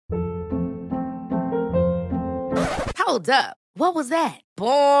Hold up. What was that?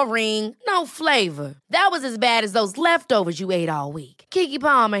 Boring. No flavor. That was as bad as those leftovers you ate all week. Keke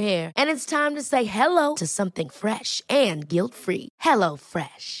Palmer here. And it's time to say hello to something fresh and guilt-free. Hello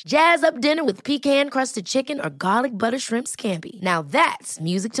Fresh. Jazz up dinner with pecan-crusted chicken or garlic butter shrimp scampi. Now that's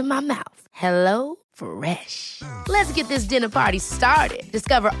music to my mouth. Hello Fresh. Let's get this dinner party started.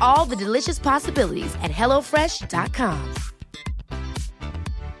 Discover all the delicious possibilities at hellofresh.com.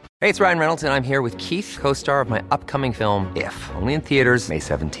 Hey, it's Ryan Reynolds, and I'm here with Keith, co-star of my upcoming film, If, only in theaters May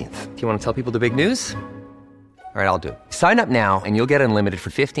 17th. Do you want to tell people the big news? All right, I'll do it. Sign up now and you'll get unlimited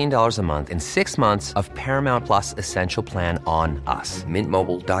for $15 a month and 6 months of Paramount Plus Essential Plan on us.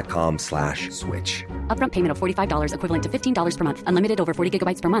 MintMobile.com/switch. Upfront payment of $45 equivalent to $15 per month. Unlimited over 40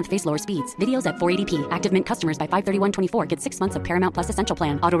 gigabytes per month. Face lower speeds. Videos at 480p. Active Mint customers by 531.24 get 6 months of Paramount Plus Essential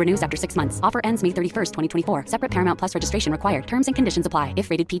Plan. Auto renews after 6 months. Offer ends May 31st, 2024. Separate Paramount Plus registration required. Terms and conditions apply if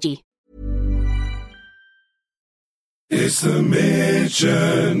rated PG. It's the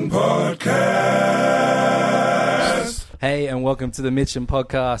Mitchin Podcast. Hey, and welcome to the Mitchin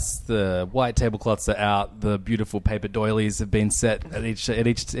Podcast. The white tablecloths are out. The beautiful paper doilies have been set at each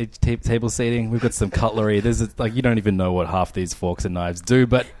table seating. We've got some cutlery. You don't even know what half these forks and knives do,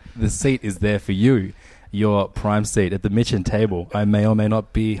 but the seat is there for you. Your prime seat at the Mitchin table. I may or may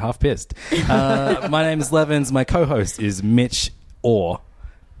not be half pissed. My name is Levins. My co-host is Mitch Orr.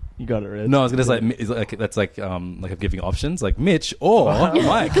 You got it, Red. No, I was going to say, that's like I'm giving options, like Mitch or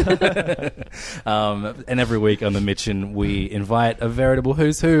Mike. And every week on the Mitchin, we invite a veritable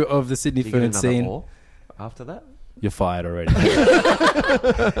who's who of the Sydney food scene. Or after that? You're fired already.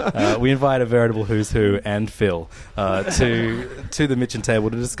 We invite a veritable who's who and Phil to the Mitchin table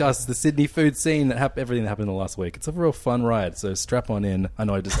to discuss the Sydney food scene, everything that happened in the last week. It's a real fun ride, so strap on in. I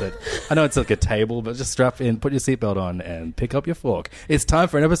know it's like a table, but just strap in, put your seatbelt on, and pick up your fork. It's time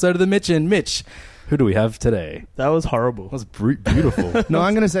for an episode of the Mitchin. Mitch, who do we have today? That was horrible. That was beautiful. No,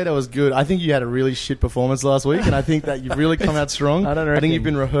 I'm going to say that was good. I think you had a really shit performance last week, and I think that you've really come out strong. I think you've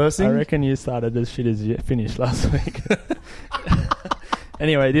been rehearsing. I reckon you started as shit as you finished last week.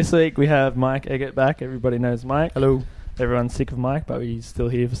 Anyway, this week we have Mike Eggett back. Everybody knows Mike. Hello. Everyone's sick of Mike, but he's still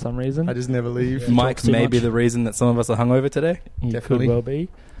here for some reason. I just never leave. Mike may be the reason that some of us are hungover today. He Definitely. could well be.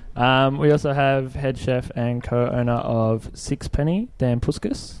 We also have head chef and co-owner of Sixpenny, Dan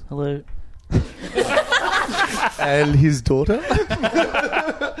Puskas. Hello. And his daughter.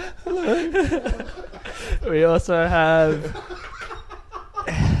 We also have...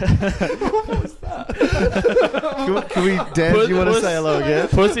 What was that? Can we, Dan, do you want to say hello again?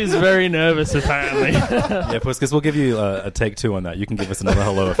 Pussy's very nervous, apparently. Yeah, Puskas, we'll give you a take 2 on that. You can give us another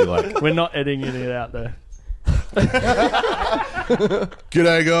hello if you like. We're not editing it out, though.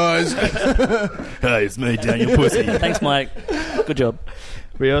 G'day, guys. Hey, it's me, Daniel Pussy. Thanks, Mike. Good job.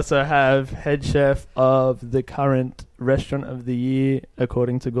 We also have head chef of the current restaurant of the year,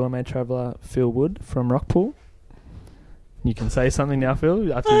 according to Gourmet Traveller, Phil Wood from Rockpool. You can say something now,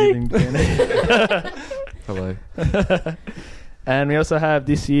 Phil, after giving Danny. Hello. And we also have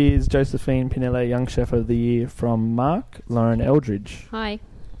this year's Josephine Pinelli Young Chef of the Year from Mark, Lauren Eldridge. Hi.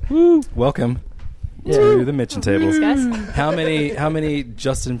 Woo! Welcome to the Mitchin table. Thanks, guys. How many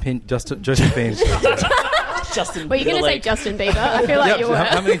Josephine? Justin. Were you going to say Justin Bieber? I feel like you were.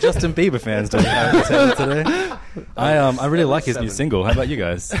 How many Justin Bieber fans do we have at the table today? I really like his new single. How about you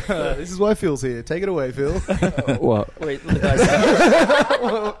guys? This is why Phil's here. Take it away, Phil. What? Wait, guys.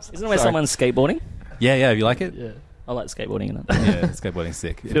 Isn't it where someone's skateboarding? Yeah. You like it? Yeah. I like skateboarding. Yeah, skateboarding's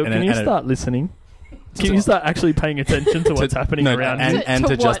sick. Phil, can you start listening? Can you start actually paying attention to what's happening around you? And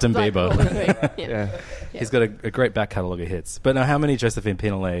to Justin what, Bieber. Like, yeah. He's got a great back catalogue of hits. But now, how many Josephine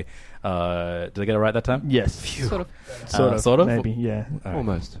Pinelli, did I get it right that time? Yes. Sort of. Sort of? Maybe, yeah. Right.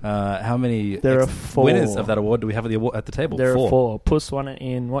 Almost. How many There are 4 winners of that award do we have at the table? There are 4. Puss won it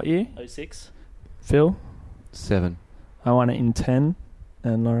in what year? 06. Phil? 7. I won it in 10.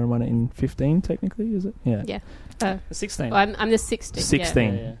 And Lauren won it in 15, technically, is it? Yeah. Yeah. 16. Well, I'm the 16.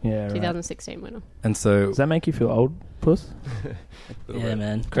 16. Yeah, right. 2016 winner. And so... Does that make you feel old, Puss? Yeah,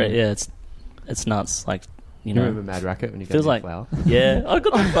 man. Great. Yeah, it's nuts. Like, you know. Remember Mad Racket when you got feels your like flower? Yeah, I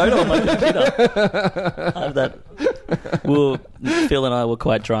got the photo on my computer. I have that. Phil and I were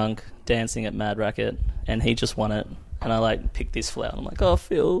quite drunk dancing at Mad Racket, and he just won it. And I picked this flower. And I'm like, oh,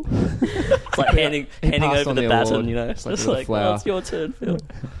 Phil. It's like handing over the baton, you know. It's just like, oh, it's your turn, Phil.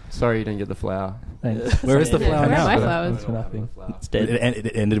 Sorry you didn't get the flower. Thanks. Where is the flower now? Where are my flowers? It's for nothing. It's dead.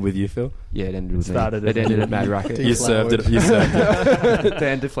 It ended with you, Phil? Yeah, it ended with me. It ended at Mad Racket. You served it. You served it.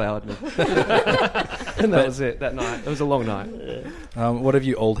 Dan deflowered me. And that was it, that night. It was a long night. What have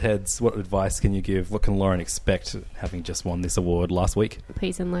you old heads, what advice can you give? What can Lauren expect having just won this award last week?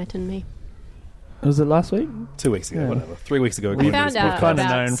 Please enlighten me. Was it last week? 2 weeks ago, Yeah. whatever. 3 weeks ago. We according to found this out podcast. kinda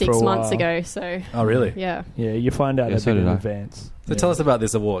known about for 6 a months while. ago, so Oh, really? yeah. Yeah, you find out Yeah, a so bit in did I. advance. So tell us about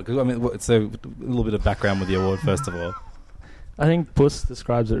this award. 'Cause, I mean, so a little bit of background with the award, first of all. I think Puss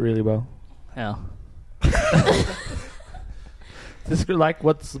describes it really well. How? This like,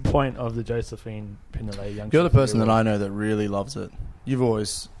 what's the point of the Josephine Pinelli Young? You're the Chef person that Award? I know that really loves it. You've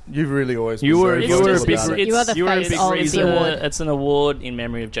really always. You been were- very you were a vocal big- about it. You are the face big of the reason. award. It's an award in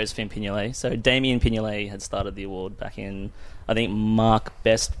memory of Josephine Pinelli. So Damien Pinelli had started the award back in, I think Mark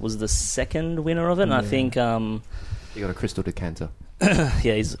Best was the second winner of it, and I think, You got a crystal decanter. yeah,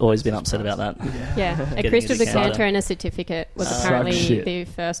 he's always been upset about that. Yeah, a Getting crystal a decanter. decanter and a certificate was Suck apparently shit. the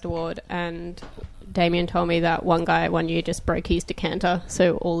first award, and Damien told me that one guy one year just broke his decanter,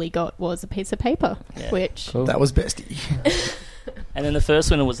 so all he got was a piece of paper, Yeah. which... Cool. That was bestie. And then the first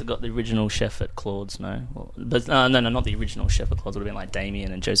winner was got the original chef at Claude's, no? But, no, not the original chef at Claude's. It would have been like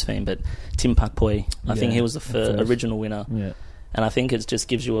Damien and Josephine, but Tim Pak Poi. I think Yeah, he was the first. original winner. Yeah. And I think it just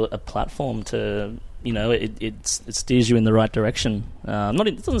gives you a platform to, you know, it steers you in the right direction.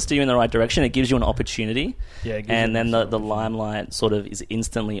 It doesn't steer you in the right direction. It gives you an opportunity, Yeah, it gives and you then this the limelight sort of is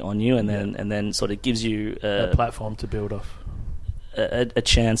instantly on you, and then sort of gives you a platform to build off. a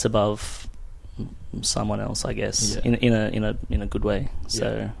chance above someone else, I guess, Yeah. in a good way.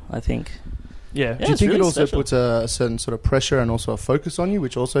 So I think. Yeah. Do you it's think really it also special. puts a certain sort of pressure and also a focus on you,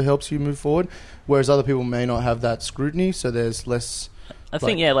 which also helps you move forward, whereas other people may not have that scrutiny, so there's less... I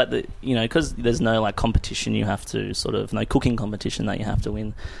think, because there's no like competition you have to sort of, no cooking competition that you have to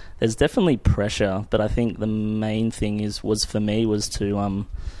win. There's definitely pressure, but I think the main thing was for me to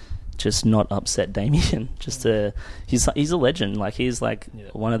just not upset Damien. He's a legend. Like he's like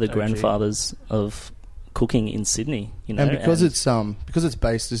one of the OG. grandfathers of cooking in Sydney. You know, And because it's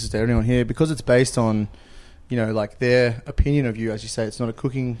based, this is to everyone here, because it's based on, you know, like their opinion of you, as you say, it's not a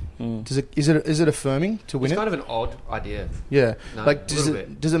cooking. Is it affirming to win It's it? kind of an odd idea. Yeah. No, Like, a little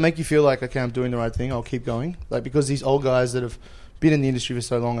bit. does it make you feel like, okay, I'm doing the right thing, I'll keep going? Like, because these old guys that have been in the industry for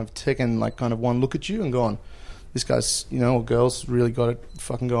so long have taken, like, kind of one look at you and gone, this guy's, you know, or girl's really got it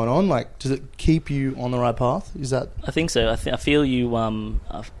fucking going on. Like, does it keep you on the right path? Is that... I think so. I feel you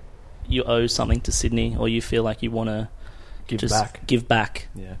owe something to Sydney, or you feel like you want to give back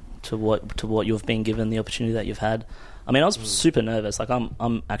Yeah. to what you've been given, the opportunity that you've had. I mean, I was super nervous. Like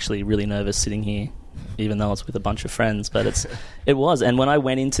I'm actually really nervous sitting here, even though I was with a bunch of friends. But it was. And when I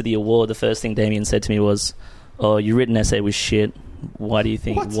went into the award, the first thing Damien said to me was, "Oh, your written essay was shit. Why do you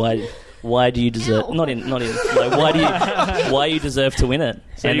think? Why do you deserve? Ow. Not in. Why you deserve to win it?"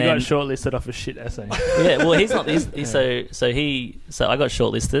 So and you then, got shortlisted off a shit essay. yeah. Well, he's not. So I got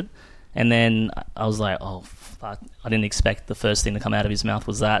shortlisted, and then I was like, oh. I didn't expect the first thing to come out of his mouth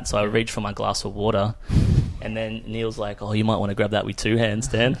was that, so I reached for my glass of water, and then Neil's like, "Oh, you might want to grab that with two hands,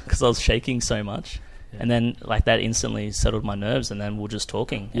 Dan," because I was shaking so much. Yeah. And then, like, that instantly settled my nerves, and then we're just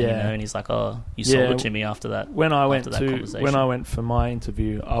talking. And, Yeah. you know, and he's like, "Oh, you sold Yeah. it to me after that." When I went after that conversation. when I went for my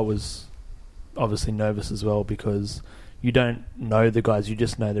interview, I was obviously nervous as well because you don't know the guys, you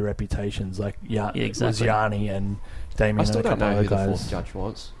just know the reputations. Like, Yeah, it was exactly. Yanni and Damien I still and a don't couple know other who the fourth guys. judge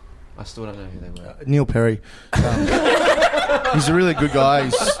was. I still don't know who they were. Neil Perry. He's a really good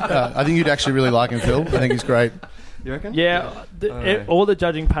guy. I think you'd actually really like him, Phil. I think he's great. You reckon? Yeah, Okay. all the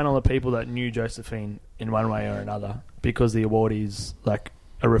judging panel are people that knew Josephine in one way or another because the award is like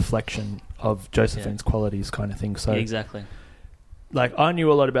a reflection of Josephine's qualities kind of thing. So Yeah, exactly. like I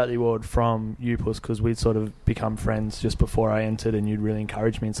knew a lot about the award from you, Puss, because we'd sort of become friends just before I entered and you'd really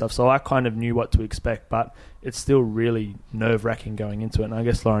encourage me and stuff. So I kind of knew what to expect, but it's still really nerve-wracking going into it. And I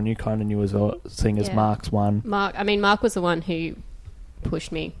guess, Lauren, you kind of knew as well, seeing as Yeah. Mark's one. Mark was the one who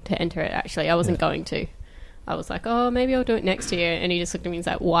pushed me to enter it, actually. I wasn't going to. I was like, oh, maybe I'll do it next year. And he just looked at me and was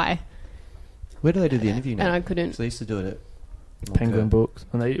like, why? Where do they do the interview now? And I couldn't. So they used to do it at Penguin Books.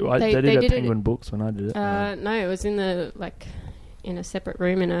 And they did they it did at it- Penguin Books when I did it. No, it was in a separate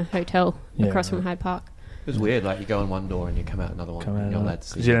room in a hotel across from Hyde Park. It was weird. Like you go in one door and you come out another one. Come out and you're allowed to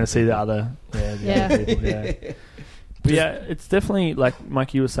see because you don't see the other. Yeah. Other people, yeah. But yeah, it's definitely like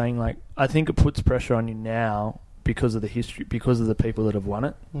Mike, you were saying. Like I think it puts pressure on you now because of the history, because of the people that have won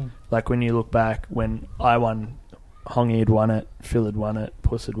it. Like when you look back, when I won, Hongy had won it, Phil had won it,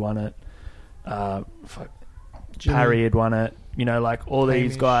 Puss had won it, Harry had won it. You know, like all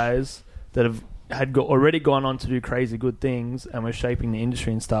these guys that had already gone on to do crazy good things and were shaping the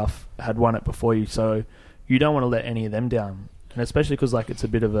industry and stuff had won it before you. So you don't want to let any of them down, and especially because like it's a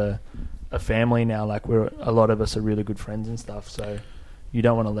bit of a family now. Like a lot of us are really good friends and stuff. So you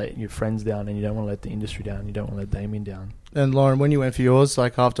don't want to let your friends down, and you don't want to let the industry down. You don't want to let Damien down. And Lauren, when you went for yours,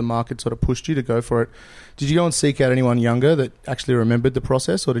 like after Mark had sort of pushed you to go for it, did you go and seek out anyone younger that actually remembered the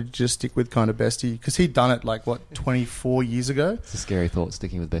process, or did you just stick with kind of Bestie? Because he'd done it 24 years ago. It's a scary thought,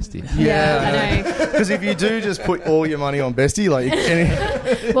 sticking with Bestie. I know. Because if you do just put all your money on Bestie, well, it's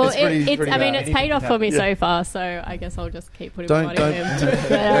pretty bad. it's paid off for me so far, so I guess I'll just keep putting my money on him.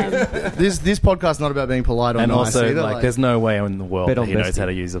 But, this podcast's not about being polite or and nice also, either. there's no way in the world Bet that on he knows Bestie. how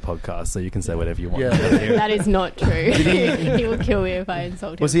to use a podcast, so you can say whatever you want. Yeah. that is not true. He will kill me if I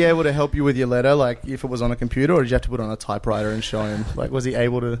insult him. Was he able to help you with your letter, like if it was on a computer, or did you have to put it on a typewriter and show him? Like, was he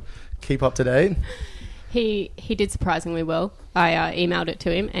able to keep up to date? He did surprisingly well. I emailed it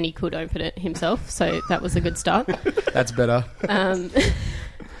to him, and he could open it himself, so that was a good start. That's better.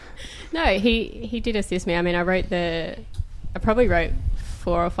 No, he did assist me. I mean, I probably wrote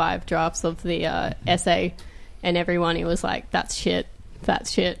 4 or 5 drafts of the essay, and everyone he was like, "That's shit.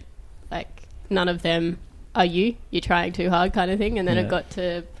 Like, none of them are you. You're trying too hard," kind of thing. And then it got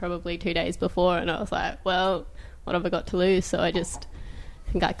to probably 2 days before, and I was like, "Well, what have I got to lose?" So I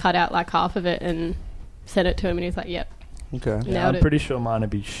think I cut out like half of it and sent it to him, and he was like, "Yep." Okay. Yeah, I'm pretty sure mine would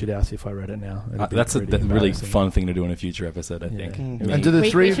be shit house if I read it now. That's a really fun thing to do in a future episode, I think. And do the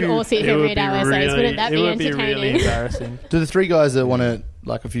three we of should you? all sit here and read our essays. Wouldn't that be entertaining? Really embarrassing. Do the 3 guys that won it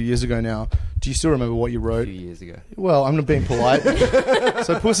like a few years ago now? Do you still remember what you A wrote? few years ago. Well, I'm not being polite.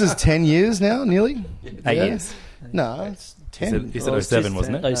 So Puss is 10 years now, nearly. 8 years. No, it's 10. He said 07,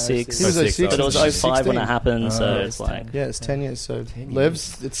 wasn't it? 06. He was 06. But it was 05 when it 16. happened, so Oh, it's like... Yeah, it's 10 years. So 10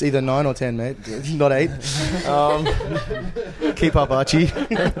 Levs, it's either 9 or 10, mate. Not 8. Keep up, Archie.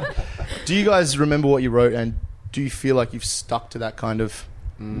 Do you guys remember what you wrote, and do you feel like you've stuck to that kind of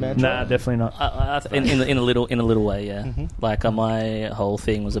mantra? Nah, definitely not. in a little way, yeah. Mm-hmm. Like my whole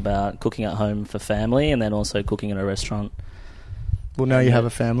thing was about cooking at home for family, and then also cooking in a restaurant. Well, now you have a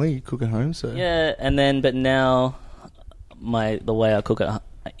family, you cook at home, so... Yeah, but now the way I cook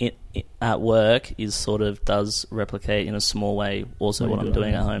at work is sort of does replicate in a small way also what I'm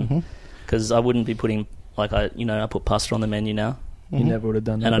doing at home, because I wouldn't be putting I put pasta on the menu now. You never would have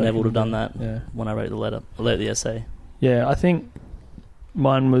done that. And I back never would have in the done day. that when I wrote the letter. I wrote the essay. Yeah, I think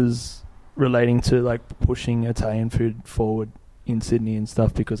mine was relating to like pushing Italian food forward in Sydney and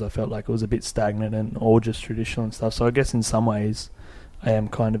stuff, because I felt like it was a bit stagnant and all just traditional and stuff. So I guess in some ways I am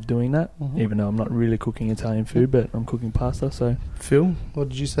kind of doing that, even though I'm not really cooking Italian food, but I'm cooking pasta. So Phil, what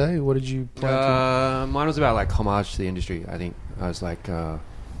did you say? What did you plan to... Mine was about like homage to the industry. I think I was like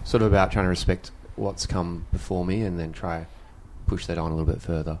sort of about trying to respect what's come before me and then try push that on a little bit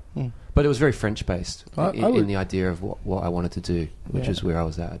further. But it was very French based in the idea of what I wanted to do, which is where I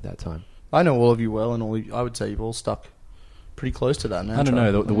was at that time. I know all of you well, and I would say you've all stuck pretty close to that now. I don't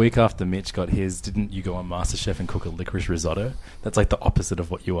know. The week after Mitch got his, didn't you go on MasterChef and cook a licorice risotto? That's like the opposite of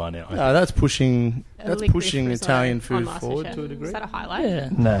what you are now. No, that's pushing licorice risotto Italian on food MasterChef. forward to a degree. Is that a highlight? Yeah.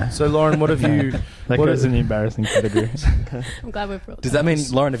 no, So, Lauren, what have you... that what goes in the embarrassing category. I'm glad we've brought Does that mean,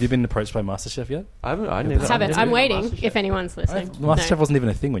 Lauren, have you been approached by MasterChef yet? I never... Haven't. I'm waiting if anyone's listening. MasterChef wasn't even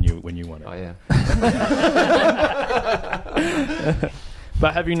a thing when you won it. Oh, yeah.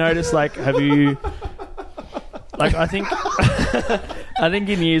 But have you noticed, like, I think I think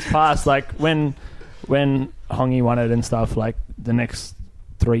in years past, like when Hongi won it and stuff, like the next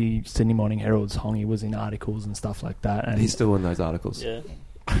 3 Sydney Morning Heralds, Hongi was in articles and stuff like that, and He's still in those articles. Yeah.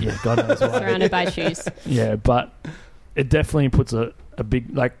 yeah, God knows why. Surrounded by shoes. Yeah, but it definitely puts a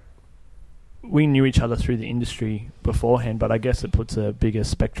big, like, we knew each other through the industry beforehand, but I guess it puts a bigger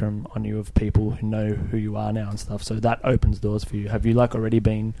spectrum on you of people who know who you are now and stuff. So that opens doors for you. Have you like already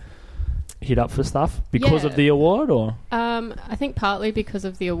been hit up for stuff because of the award, or? I think partly because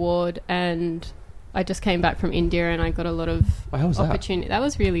of the award, and I just came back from India and I got a lot of opportunity. That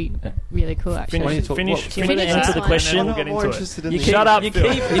was really, really cool, actually. Finish answer the question. We'll get into it. Shut up, you keep No,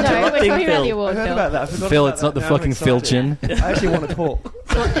 we're talking about the award, Phil. Phil, it's not the fucking Philchin. I actually want to talk.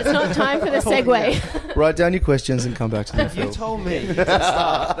 It's not time for the segue. Write down your questions and come back to me, Phil. You told me.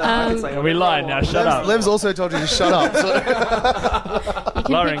 Are we lying now? Shut up. Lev's also told you to shut up. So. You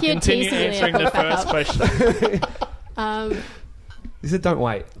can Lauren, pick your continue teeth and answering then the pop back first up. question. You said don't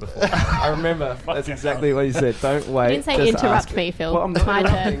wait before. I remember. That's exactly what you said. Don't wait. You didn't say just interrupt ask. me, Phil. Well, I'm It's not my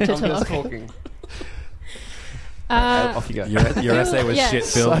turn interrupting. to I'm just talk. talking. Uh, Off you go. Your essay was shit,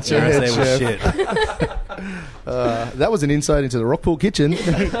 Phil. Such Your a head essay was chef. shit. That was an insight into the Rockpool kitchen.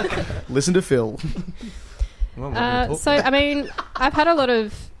 Listen to Phil. So, I mean, I've had a lot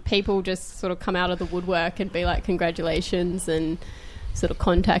of people just sort of come out of the woodwork and be like, congratulations, and sort of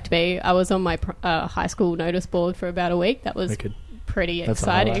contact me. I was on my high school notice board for about a week. That was pretty That's a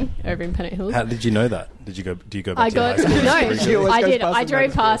exciting over in Pennant Hills. How did you know that? Do you go back I to your got high school? no. I did. past I and drove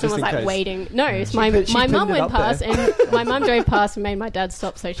made past and just was in like case. waiting. No, She my pinned mum it went up past there. and my mum drove past and made my dad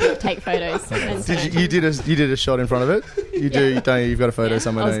stop so she could take photos. And Did you did a shot in front of it? You do. Yeah. You don't. You've got a photo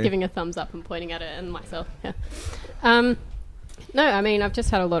somewhere. I was don't you? giving a thumbs up and pointing at it and myself. Yeah. No, I mean I've just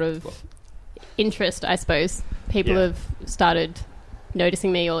had a lot of interest. I suppose people have started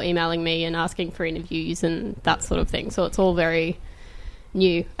noticing me or emailing me and asking for interviews and that sort of thing. So it's all very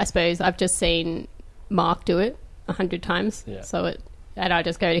new. I suppose I've just seen Mark do it 100 times. Yeah. And I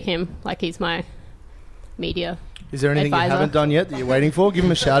just go to him like he's my media. Is there anything advisor. you haven't done yet that you're waiting for? Give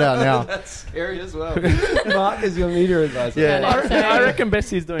him a shout out now. That's scary as well. Mark is your media advisor. Yeah. I reckon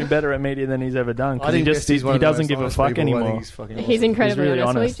Bessie's doing better at media than he's ever done. I Because think Bessie's one he of the doesn't most give a honest fuck people. I think anymore. he's fucking He's awesome. incredibly really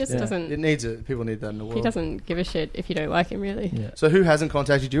honest. Well, he honest, just yeah. doesn't. It needs it. People need that in the world. He doesn't give a shit if you don't like him, really. Yeah. So who hasn't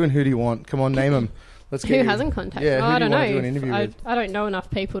contacted you and who do you want? Come on, name them. Let's get Who you- hasn't contacted? Yeah, Oh, who I do you don't want to do an know. interview with? I don't know enough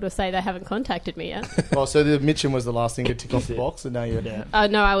people to say they haven't contacted me yet. Oh, so the Mitchum was the last thing to tick off the box, and now you're. Yeah.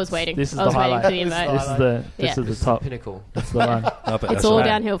 No, I was waiting. This is I was the waiting highlight. for the invite. This Yeah. is the top. Pinnacle. That's the one. It's all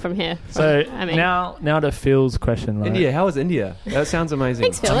downhill from here. So I mean, now to Phil's question. Right? India, how was India? That sounds amazing.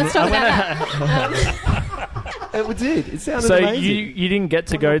 thanks, Phil. Let's talk about that. It did. It sounded So amazing. you didn't get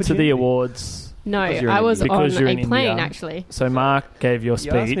to What an go to the opportunity. awards No, Because you're in I was India. on because you're a in plane India. actually. So Mark gave your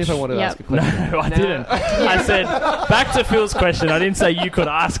You asked me speech. if I wanted to Yep. ask a question. No, I didn't. I said back to Phil's question. I didn't say you could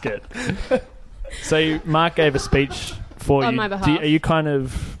ask it. So Mark gave a speech for On you. my behalf. Are you kind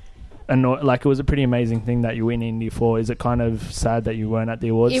of annoyed? Like it was a pretty amazing thing that you win Indy for. Is it kind of sad that you weren't at the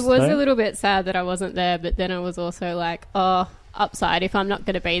awards? It was though? a little bit sad that I wasn't there, but then it was also like, oh, upside. If I'm not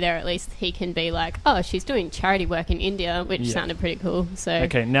going to be there, at least he can be like, oh, she's doing charity work in India, which Yeah. sounded pretty cool. So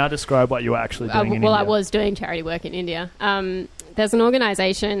Okay, now describe what you were actually doing in well, I India. was doing charity work in India. There's an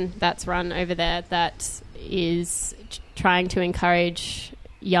organisation that's run over there that is trying to encourage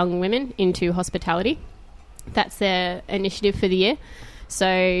young women into hospitality. That's their initiative for the year.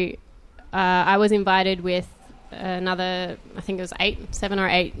 So I was invited with another, I think it was 7 or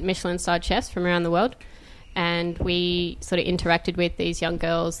 8 Michelin-starred chefs from around the world. And we sort of interacted with these young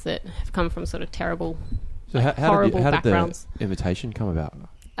girls that have come from sort of terrible, So horrible how did backgrounds. the invitation come about?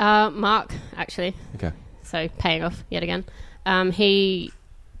 Mark, actually. Okay. So paying off yet again. He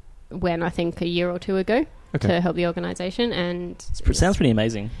went, I think, a year or two ago to help the organisation. And Sounds pretty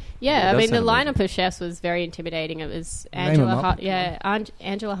amazing. yeah, I does mean, the sound amazing. lineup of chefs was very intimidating. It was Name 'em up.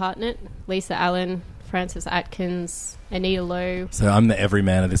 Angela Hartnett, Lisa Allen, Frances Atkins, Anita Lowe. So I'm the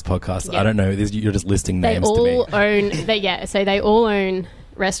everyman of this podcast. Yeah. I don't know. You're just listing They names to me. all own. So they all own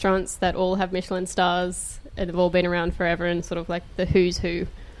restaurants that all have Michelin stars and have all been around forever, and sort of like the who's who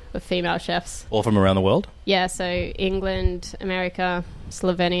of female chefs. All from around the world? Yeah, so England, America,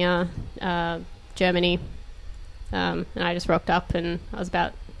 Slovenia, Germany, and I just rocked up, and I was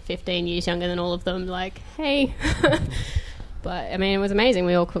about 15 years younger than all of them. Like, hey. But I mean, it was amazing.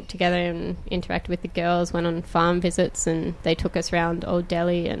 We all cooked together and interacted with the girls, went on farm visits, and they took us around Old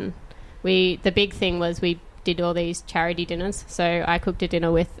Delhi. And the big thing was we did all these charity dinners. So I cooked a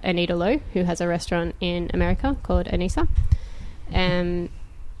dinner with Anita Lowe, who has a restaurant in America called Anisa, and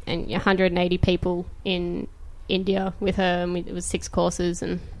 180 people in India with her. And it was 6 courses,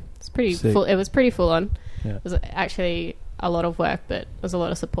 and it's pretty Sick. full. It was pretty full on. Yeah. It was actually a lot of work, but there was a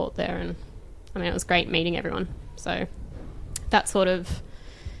lot of support there, and I mean, it was great meeting everyone. So that sort of,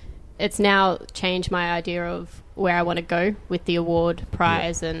 it's now changed my idea of where I want to go with the award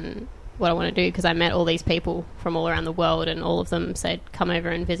prize and what I want to do, because I met all these people from all around the world, and all of them said, come over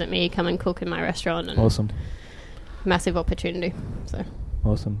and visit me, come and cook in my restaurant. And Awesome. massive opportunity. So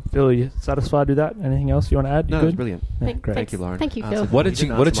Awesome. Phil, are you satisfied with that? Anything else you want to add? You No, it was good? brilliant. Yeah, great. Thank you, Lauren. Thank you, Phil. What did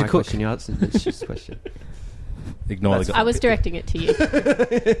you What cook? Question. You answered Mitch's question. Ignore the I was directing it to you.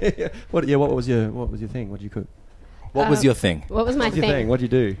 What was your thing? What did you cook? What was your thing? What was my What's your thing? What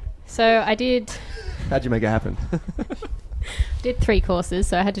did you do? So I did How'd you make it happen? 3 courses,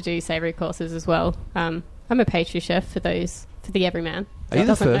 so I had to do savoury courses as well. I'm a pastry chef for the everyman. Are you the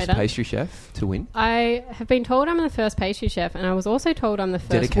Doesn't know first that. pastry chef to win? I have been told I'm the first pastry chef, and I was also told I'm the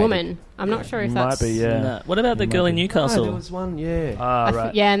first Dedicated. woman. I'm not sure if Might that's... be, yeah. No. What about the girl in there Newcastle? was one. Yeah.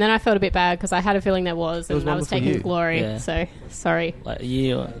 Right. Yeah, and then I felt a bit bad because I had a feeling there was, There was and I one was before taking you. glory. Yeah. So sorry. Like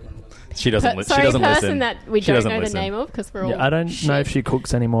you. She doesn't. She sorry, doesn't person listen. that we She don't doesn't know listen. the name of because we're all. Yeah, I don't know if she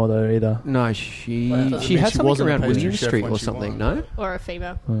cooks anymore though either. No, she I she mean, had she something wasn't a around pastry William chef Street when or she something. won. No. Or a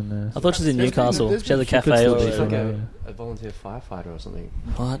female. Oh, no. I thought she was in Newcastle. there's She has a been- cafe. could Or still She's do like Yeah. a volunteer firefighter or something.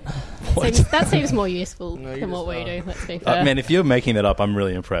 what? That seems more useful No, you than just what we are. do. Let's be fair. Man, if you're making that up, I'm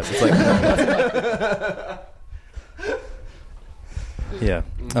really impressed. It's like, yeah.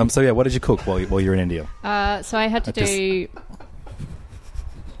 So yeah, what did you cook while you were in India? So I had to do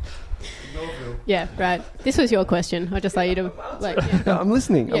Yeah, right. This was your question. I just like you to like. Yeah. No, I'm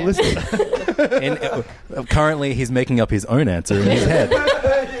listening. Yeah. I'm listening. And currently, he's making up his own answer in his head.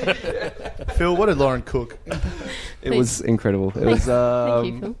 Phil, what did Lauren cook? It was incredible. It was. Thank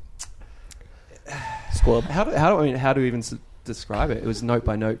you, Phil. Squab. How do we even describe it? It was note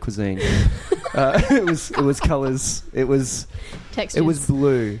by note cuisine. It was colours. It was Textures. It was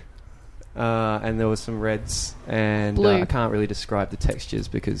blue, and there was some reds, and I can't really describe the textures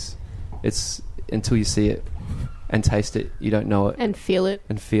because it's until you see it and taste it, you don't know it and feel it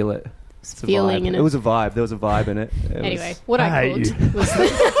and feel it. It's a feeling vibe. in it. It was a vibe. There was a vibe in it. Anyway, what I cooked was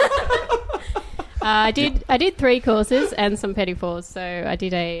I did 3 courses and some petit fours. So I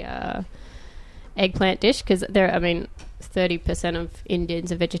did a eggplant dish because 30% of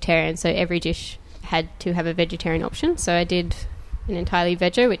Indians are vegetarian, so every dish had to have a vegetarian option. So I did an entirely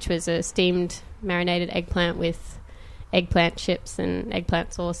veggie, which was a steamed marinated eggplant with eggplant chips and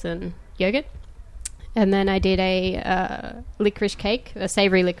eggplant sauce and yogurt. And then I did a licorice cake, a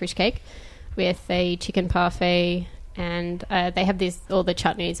savoury licorice cake with a chicken parfait, and they have all the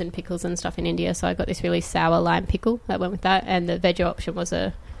chutneys and pickles and stuff in India, so I got this really sour lime pickle that went with that, and the veggie option was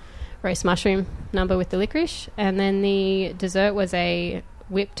a roast mushroom number with the licorice. And then the dessert was a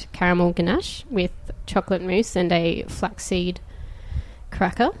whipped caramel ganache with chocolate mousse and a flaxseed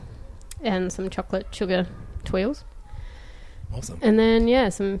cracker and some chocolate sugar twirls. Awesome. And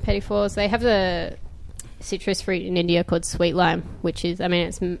then, some petit fours. They have the citrus fruit in India called sweet lime, which is,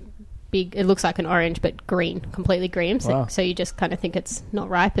 it's big. It looks like an orange, but green, completely green. Wow. So you just kind of think it's not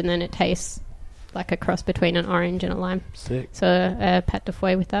ripe, and then it tastes like a cross between an orange and a lime. Sick. So a pâte de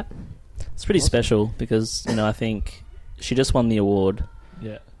foie with that. It's pretty special because, I think she just won the award.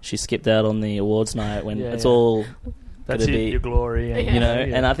 Yeah. She skipped out on the awards night when it's yeah. all... That's be, your glory. And,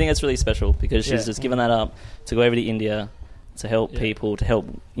 and I think it's really special because she's just given that up to go over to India to help people, to help,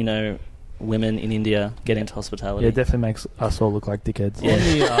 women in India get into hospitality. Yeah, it definitely makes us all look like dickheads.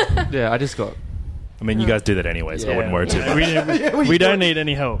 I just got... You guys do that anyway, so I wouldn't worry too much. We don't need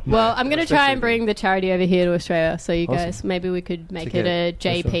any help. Well, I'm going to try and bring the charity over here to Australia, so you guys, maybe we could make it a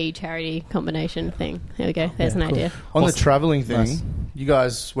JP charity combination thing. There we go. There's an idea. On the travelling thing, you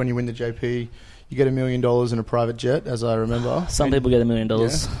guys, when you win the JP, you get $1 million in a private jet, as I remember. Some people get $1 million. That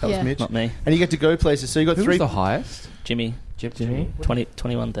was Mitch. Not me. And you get to go places. So you got Who 3... was the highest? Jimmy.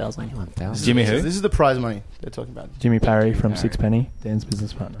 21,000. Jimmy who? This is the prize money they're talking about. Jimmy Parry from Sixpenny, Dan's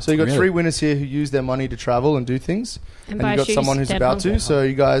business partner. So you got 3 winners here who use their money to travel and do things, and you got someone who's about to. So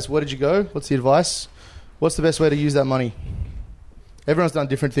you guys, where did you go? What's the advice? What's the best way to use that money? Everyone's done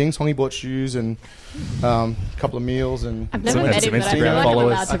different things. Hongi bought shoes and a couple of meals and I've never met him, but I feel like I'm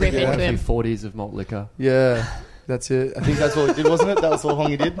allowed to rip into him. 40s of malt liquor. Yeah. That's it. I think that's all he did, wasn't it? That was all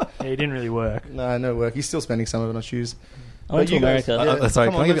Hongi did. Yeah, he didn't really work. No work. He's still spending some of it on shoes. I went to America. Sorry,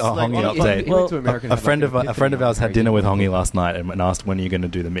 can I give you a Hongi update? He went to America and a had friend like of ours had dinner with Hongi last night and asked, when are you going to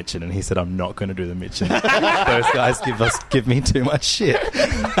do the Mitchin? And he said, I'm not going to do the Mitchin. Those guys give me too much shit.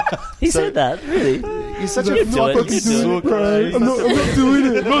 He said that? Really? You're such a fucking suck, bro. I'm not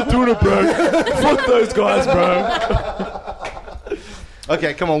doing it. I'm not doing it, bro. Fuck those guys, bro.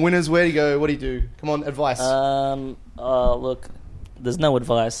 Okay, come on, winners. Where do you go? What do you do? Come on, advice. Look, there's no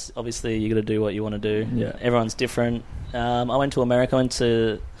advice. Obviously, you got to do what you want to do. Yeah. Everyone's different. I went to America. I went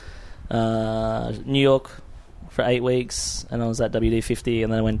to New York for 8 weeks, and I was at WD-50,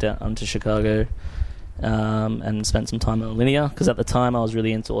 and then I went down to Chicago and spent some time at Alinea, because at the time I was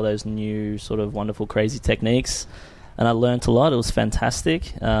really into all those new sort of wonderful, crazy techniques, and I learnt a lot. It was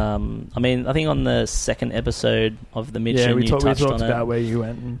fantastic. I think on the second episode of the Mitchin, we talked on about it, where you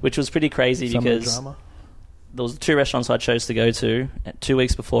went, which was pretty crazy because there was 2 restaurants I chose to go to 2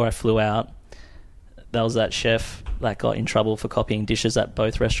 weeks before I flew out. There was that chef that got in trouble for copying dishes at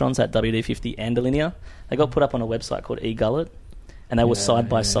both restaurants, at WD-50 and Alinea. They got put up on a website called eGullet, and they were side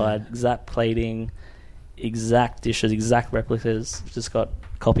by side, exact plating, exact dishes, exact replicas. Just got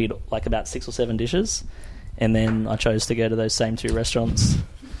copied like about 6 or 7 dishes, and then I chose to go to those same 2 restaurants.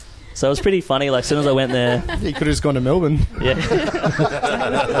 So it was pretty funny. Like, as soon as I went there, you could have just gone to Melbourne. Yeah.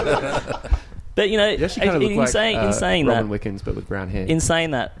 But in saying Robin that, Wickens, but with brown hair. In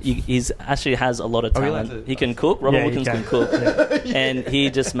saying that, he actually has a lot of talent. He can cook. Robin Wickens can cook, and he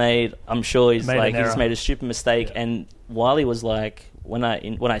just made. I'm sure he just made a stupid mistake. Yeah. And Wiley was like, when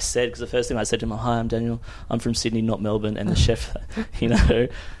I said, because the first thing I said to him, "Hi, I'm Daniel. I'm from Sydney, not Melbourne," and the chef,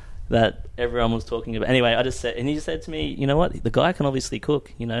 that everyone was talking about. Anyway, I just said, and he just said to me, "You know what? The guy can obviously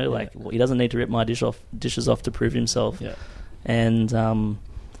cook. He doesn't need to rip my dishes off to prove himself." Yeah. And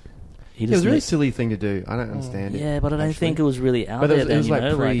it was a really silly thing to do. I don't understand it. Yeah, but I don't think it was really out there. It was like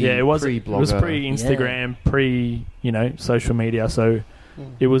pre-blogger. It was pre-Instagram, pre social media. So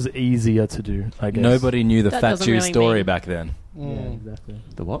it was easier to do, I guess. Nobody knew the That Fat doesn't Jew really story mean- back then. Yeah, exactly.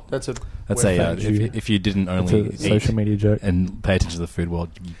 The what? That's a If you didn't only It's a social eat media joke. and pay attention to the food world,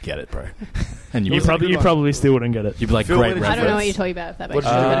 you get it, bro. And You probably still wouldn't get it. you'd be like, Phil, great what did you I don't know what reference. you're talking about. If that What makes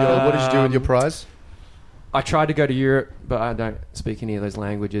did, you do sense. with your, what did you do with your prize? I tried to go to Europe, but I don't speak any of those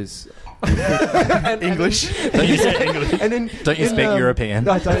languages. English. Don't you, And then, don't you speak European?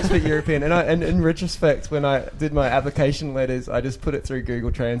 I don't speak European. And in retrospect, when I did my application letters, I just put it through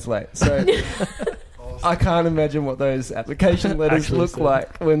Google Translate. So I can't imagine what those application letters Actually look said.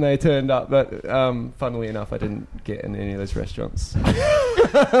 like when they turned up. But funnily enough, I didn't get in any of those restaurants.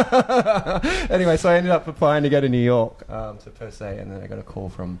 Anyway, so I ended up applying to go to New York to per se, and then I got a call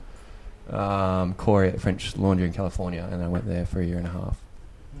from Corey at French Laundry in California, and I went there for a year and a half.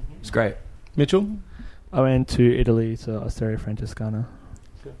 It was great. Mitchell? I went to Italy, to Osteria Francescana.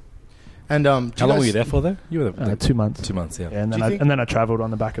 And How long were you there for, though? You were there 2 months. 2 months, yeah. And Do then you think- and then I travelled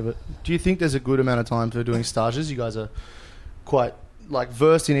on the back of it. Do you think there's a good amount of time for doing stages? You guys are quite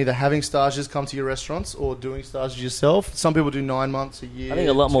versed in either having stages come to your restaurants or doing stages yourself. Some people do 9 months, a year. I think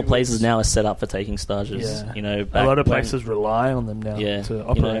a lot more 2 places weeks. now are set up for taking stages. Yeah. You know, A lot of when- places rely on them now Yeah, to you know,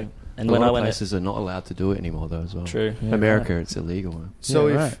 operate. and a when lot I of went, places are not allowed to do it anymore, though, as well. true. Yeah, America, it's illegal. So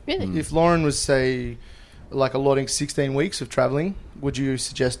Yeah, if right. Really? if Lauren was, say, like allotting 16 weeks of travelling, would you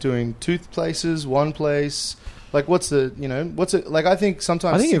suggest doing 2 places, 1 place? Like, what's it? Like, I think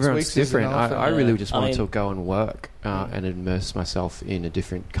sometimes I think 6 everyone's weeks different. is enough. I really just I want mean- to go and work and immerse myself in a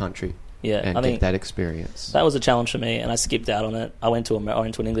different country Yeah, and I get think that experience. that was a challenge for me, and I skipped out on it. I went to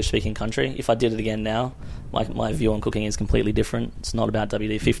an English-speaking country. If I did it again now, my view on cooking is completely different. It's not about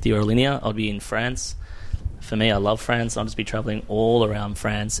WD-50 or Alinea. I'll be in France. For me, I love France. I'll just be travelling all around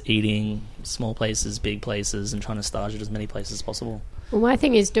France, eating small places, big places, and trying to stage at as many places as possible. Well, my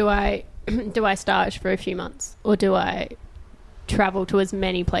thing is, do I stage for a few months, or do I travel to as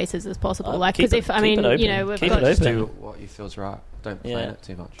many places as possible? Like, keep because it- if I keep mean, it open. you know, we've Keep got it Just open. do what you feels right. Don't plan Yeah. it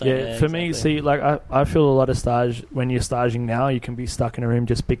too much. Yeah, for me, exactly. see, like I feel a lot of stage when you're staging now, you can be stuck in a room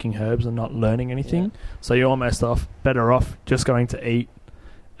just picking herbs and not learning anything. Yeah. So you're almost better off just going to eat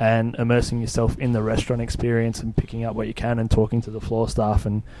and immersing yourself in the restaurant experience and picking up what you can and talking to the floor staff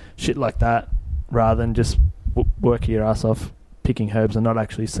and shit like that, rather than just working your ass off picking herbs and not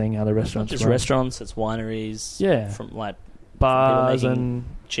actually seeing how the Not restaurants just run. restaurants, it's wineries. Yeah. From like Bars people making and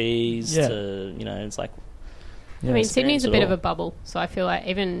cheese Yeah. to, you know, it's like yeah. I mean, Sydney's a it bit all. of a bubble, so I feel like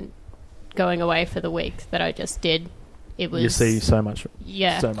even going away for the week that I just did, it was you see so much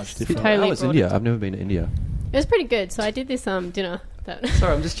yeah, different. Totally How was brought India? it. I've never been to India. It was pretty good. So I did this dinner. That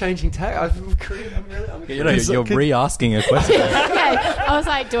Sorry, I'm just changing tag. You know, you're re-asking a question. okay, I was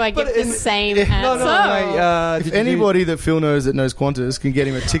like, do I give the same answer? mate. If anybody that Phil knows that knows Qantas can get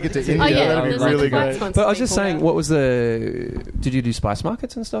him a ticket to India, Oh yeah, that'd be there's really like flights great. once But I a was just week saying, pulled what was did you do spice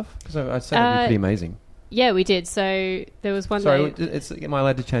markets and stuff? Because I'd say that'd be pretty amazing. out. Yeah, we did. So there was one Sorry, day. am I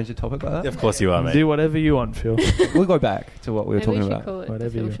allowed to change the topic like that? Of course you are, mate. Do whatever you want, Phil. We'll go back to what we were Maybe talking we should about. call it Whatever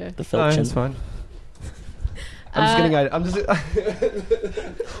the Phil you- show. the No, Felchin. it's fine. I'm just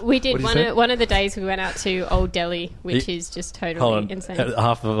getting. We did What did you say? one of the days we went out to Old Delhi, which is just Hold totally on. insane.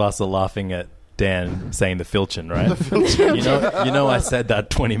 Half of us are laughing at Dan saying the Filchin, right? You know, I said that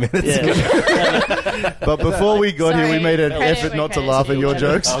 20 minutes ago. But before we got here, we Sorry, made an credit effort where not to credit's laugh at due. your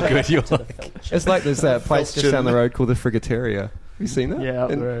jokes. Oh, good. You're like, It's like there's that place just down the road called the Frigateria. Have you seen that? Yeah, up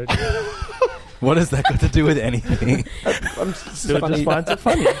the And road. what has that got to do with anything? I'm just Phil just finds it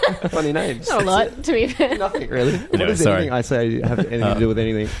funny. funny names. Not a lot, to be fair. Nothing really. What Anyway, does sorry. anything I say have anything to do with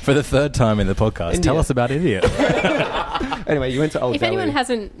anything? For the third time in the podcast, India. tell us about India. Anyway, you went to Old If Delhi. anyone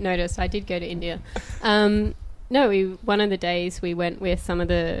hasn't noticed, I did go to India. No, one of the days we went with some of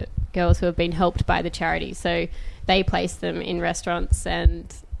the girls who have been helped by the charity. So they place them in restaurants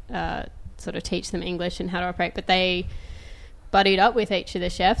and sort of teach them English and how to operate. But they buddied up with each of the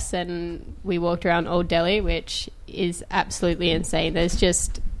chefs and we walked around Old Delhi, which is absolutely insane. There's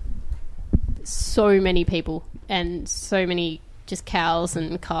just so many people and so many just cows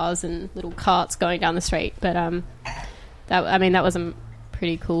and cars and little carts going down the street. But that was a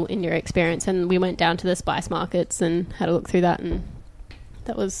pretty cool India experience, and we went down to the spice markets and had a look through that, and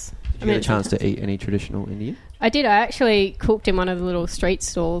that was. Did you get a chance to eat any traditional Indian? I did. I actually cooked in one of the little street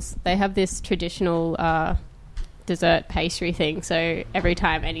stalls. They have this traditional dessert pastry thing, so every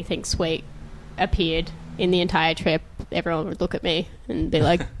time anything sweet appeared in the entire trip, everyone would look at me and be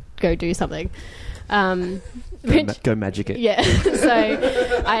like, "Go do something." Go magic it. Yeah.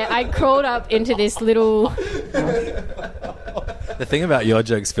 So I crawled up into this little. The thing about your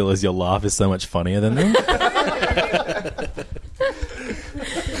jokes, Phil, is your laugh is so much funnier than them.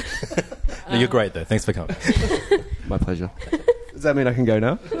 You're great, though. Thanks for coming. My pleasure. Does that mean I can go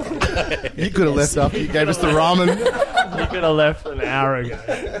now? You could have left after you gave us the ramen. You could have left an hour ago.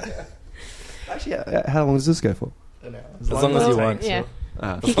 Actually, how long does this go for? As long as you want. Yeah.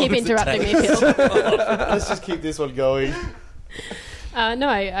 Ah. You keep interrupting me, Phil. Let's just keep this one going. No,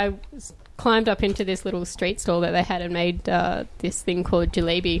 I climbed up into this little street stall that they had and made this thing called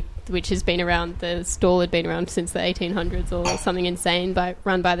jalebi, which has been around. The stall had been around since the 1800s or something insane,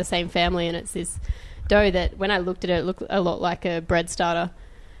 run by the same family, and it's this dough that, when I looked at it, it looked a lot like a bread starter,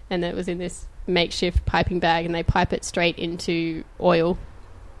 and it was in this makeshift piping bag, and they pipe it straight into oil,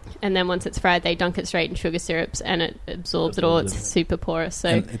 and then once it's fried, they dunk it straight in sugar syrups, and it absorbs it all. It's super porous. So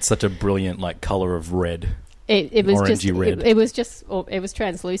and it's such a brilliant colour of red. It was orangey just red. it was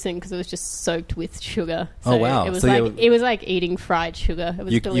translucent because it was just soaked with sugar. So oh wow! It was so it was like eating fried sugar. It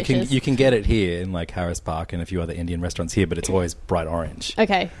was delicious. You can get it here in Harris Park and a few other Indian restaurants here, but it's always bright orange.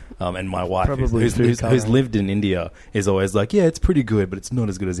 Okay. And my wife, who's lived in India, is always like, yeah, it's pretty good, but it's not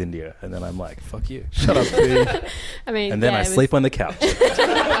as good as India. And then I'm like, fuck you, shut up, B. I mean, and then I sleep on the couch.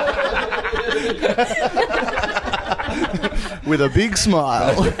 With a big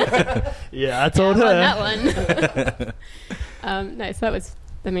smile. Yeah, I told her. On that one. No, so that was,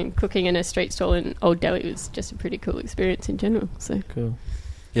 cooking in a street stall in Old Delhi was just a pretty cool experience in general. So cool.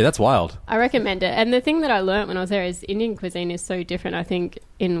 Yeah, that's wild. I recommend it. And the thing that I learnt when I was there is Indian cuisine is so different, I think,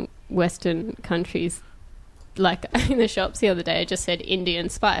 in Western countries. Like, in the shops the other day, it just said Indian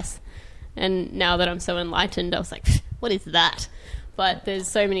spice. And now that I'm so enlightened, I was like, what is that? But there's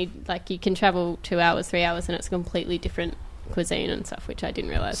so many, you can travel 2 hours, 3 hours, and it's a completely different cuisine and stuff, which I didn't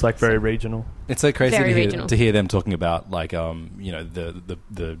realise. It's very regional. It's so crazy to hear them talking about the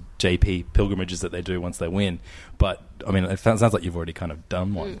JP pilgrimages that they do once they win. But it sounds like you've already kind of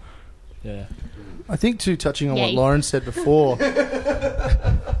done one. Yeah. I think too, touching on what Lauren said before,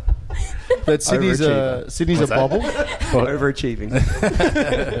 that Sydney's a bubble. Overachieving.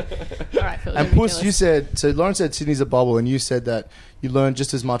 All right, Phil, and Puss, you said, so Lauren said Sydney's a bubble, and you said that you learn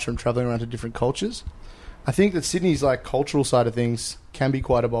just as much from travelling around to different cultures. I think that Sydney's cultural side of things can be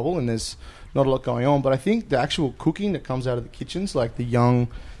quite a bubble, and there's not a lot going on. But I think the actual cooking that comes out of the kitchens, the young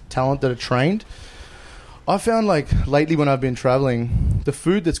talent that are trained, I found lately when I've been travelling, the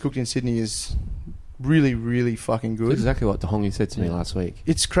food that's cooked in Sydney is really, really fucking good. That's exactly what Hongi said to me last week.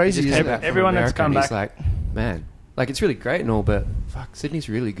 It's crazy. He just came back from everyone America that's come and he's back, man, it's really great and all, but fuck, Sydney's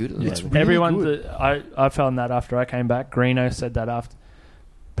really good at the moment. really everyone. good. I found that after I came back. Greeno said that after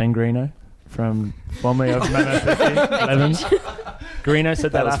Ben Greeno from formerly of Memo 50 Levens. Greeno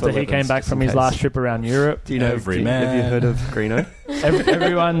said that after he came back from his last trip around Europe. Do you know have you heard of Greeno?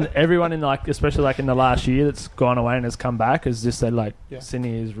 everyone in especially in the last year that's gone away and has come back has just said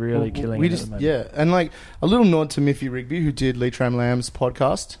Sydney is really killing it at the moment. Yeah, and a little nod to Miffy Rigby, who did Lee Tram Lamb's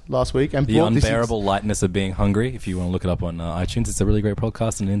podcast last week, and The Unbearable Lightness of Being Hungry. If you want to look it up on iTunes, it's a really great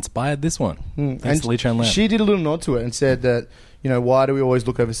podcast and it inspired this one. Thanks to Lee Tram Lamb. She did a little nod to it and said that, why do we always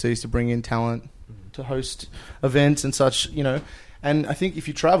look overseas to bring in talent to host events and such, And I think if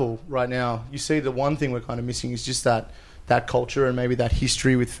you travel right now, you see the one thing we're kind of missing is just that culture and maybe that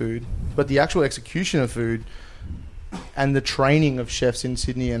history with food. But the actual execution of food and the training of chefs in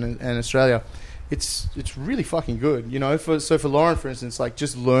Sydney and Australia, it's really fucking good. For Lauren, for instance,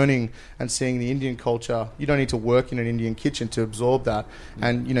 just learning and seeing the Indian culture, you don't need to work in an Indian kitchen to absorb that.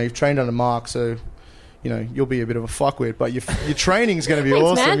 And, you've trained under Mark, so, you'll be a bit of a fuckwit, but your training is going to be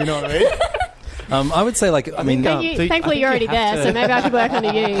Thanks, awesome, man. you know what I mean? I would say, thankfully you're already there, so maybe I could work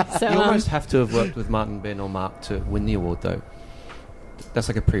under you. So, You almost have to have worked with Martin Ben or Mark to win the award, though. That's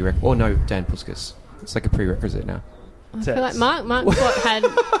a prerequisite. Or no, Dan Puskas. It's a prerequisite now. I feel like Mark had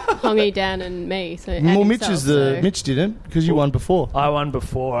Hongi, Dan, and me. So Mitch didn't, because you won before. I won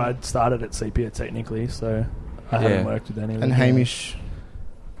before. I'd started at Sepia technically, so I haven't worked with anyone. And Hamish.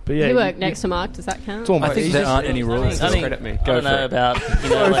 But yeah, you work next to Mark. Does that count? I think there aren't any rules. I think, credit me. I don't know about.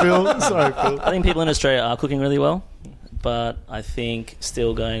 Sorry, Phil. I think people in Australia are cooking really well, but I think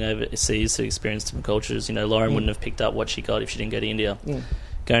still going overseas to experience different cultures. Lauren wouldn't have picked up what she got if she didn't go to India.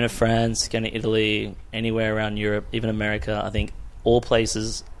 Going to France, going to Italy, anywhere around Europe, even America. I think all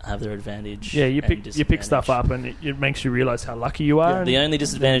places have their advantage. Yeah, you pick stuff up, and it makes you realise how lucky you are. The only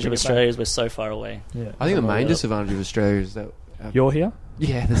disadvantage of Australia is we're so far away. Yeah, I think the main disadvantage of Australia is that you're here.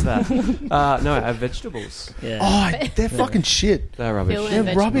 Yeah, there's that. No, our vegetables. Yeah. Oh, they're fucking shit. They're rubbish.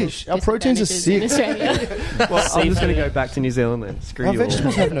 They're rubbish. Our proteins are sick. Well, I'm just going to go back to New Zealand then. Screw Our you all.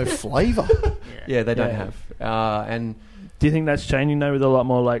 vegetables have no flavour. Yeah, they don't have. And do you think that's changing though with a lot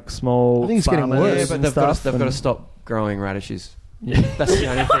more small? I think it's getting farmers worse. yeah, but they've got to stop growing radishes. Yeah. That's the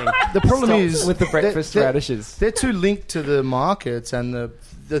only thing. The problem Stop is with the breakfast radishes. They're too linked to the markets and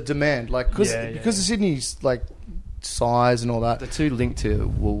the demand. Because the Sydney's size and all that. The two linked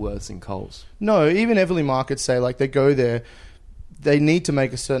to Woolworths and Coles. No, even Everly Markets say like they go there, they need to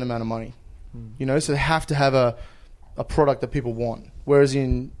make a certain amount of money, you know, so they have to have a product that people want. Whereas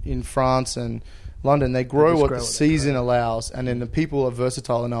in France and London, they grow what the season allows, and then the people are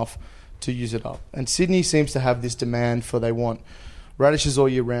versatile enough to use it up. And Sydney seems to have this demand for they want radishes all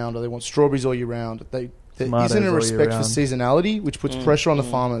year round, or they want strawberries all year round. There isn't a respect for seasonality, which puts pressure on the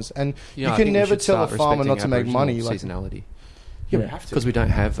farmers. And you can never tell a farmer not to make money. Seasonality. Yeah, we have to. Because we don't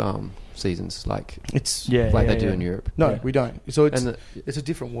have seasons like they do in Europe. No, we don't. So it's a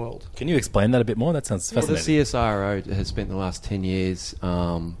different world. Can you explain that a bit more? That sounds fascinating. Well, the CSIRO has spent the last 10 years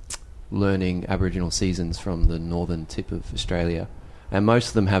learning Aboriginal seasons from the northern tip of Australia. And most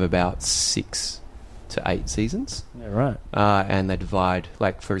of them have about 6 to 8 seasons. Yeah, right. And they divide,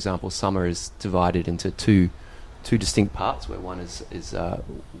 like, for example, summer is divided into two distinct parts, where one is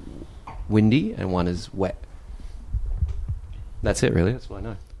windy and one is wet. That's it, really. That's what I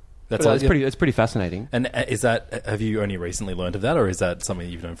know. It's pretty fascinating. And have you only recently learned of that, or is that something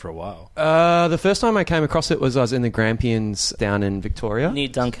you've known for a while? The first time I came across it was I was in the Grampians down in Victoria. Near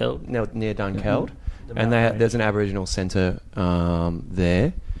Dunkeld. Near Dunkeld. And there's an Aboriginal centre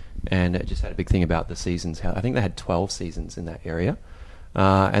there. And it just had a big thing about the seasons. I think they had 12 seasons in that area.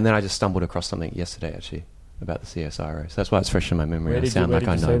 And then I just stumbled across something yesterday, actually, about the CSIRO. So that's why it's fresh in my memory. I sound like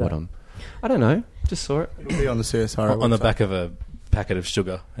I know what I'm... I don't know. Just saw it. It'll be on the CSIRO on the back of a packet of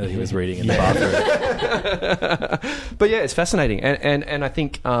sugar that he was reading in the bathroom. But yeah, it's fascinating. And I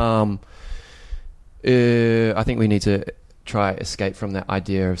think we need to try escape from that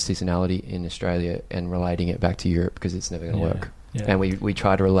idea of seasonality in Australia and relating it back to Europe, because it's never going to work. Yeah. And we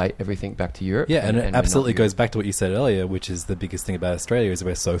try to relate everything back to Europe. Yeah, and it absolutely goes back to what you said earlier, which is the biggest thing about Australia is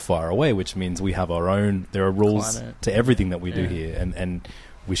we're so far away, which means we have our own... There are rules to everything that we do here, and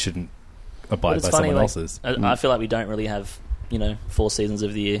we shouldn't abide by someone else's. I feel like we don't really have... 4 seasons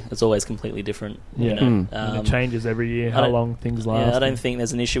of the year. It's always completely different. Yeah. And it changes every year how long things last. Yeah, I don't think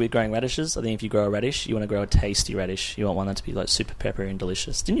there's an issue with growing radishes. I think if you grow a radish, you want to grow a tasty radish. You want one that to be like super peppery and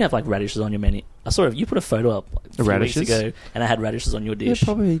delicious. Didn't you have like radishes on your menu? I saw you put a photo up a few weeks ago, and I had radishes on your dish. Yeah,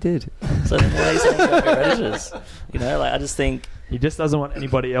 probably did. So then why are you saying you don't grow radishes? I just think... He just doesn't want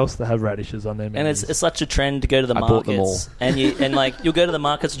anybody else to have radishes on their menu. And it's such a trend to go to the markets. I bought them all. You'll go to the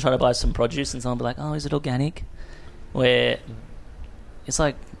markets and try to buy some produce, and someone will be like, oh, is it organic? Where... It's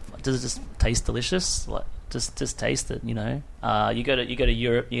like, does it just taste delicious? Like, just taste it, You go to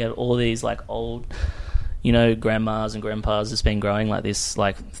Europe, you have all these like old, grandmas and grandpas that's been growing like this,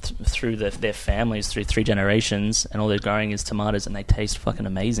 like through their families, through 3 generations, and all they're growing is tomatoes, and they taste fucking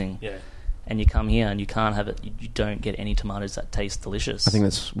amazing. Yeah. And you come here and you can't have it. You don't get any tomatoes that taste delicious. I think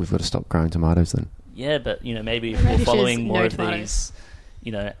we've got to stop growing tomatoes then. Yeah, but maybe if we're following more of these,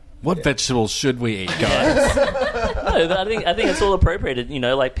 What vegetables should we eat, guys? No, I think it's all appropriated.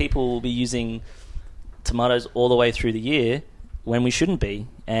 People will be using tomatoes all the way through the year when we shouldn't be.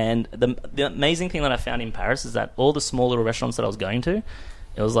 And the amazing thing that I found in Paris is that all the small little restaurants that I was going to,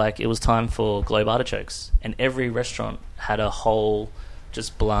 it was time for Globe artichokes, and every restaurant had a whole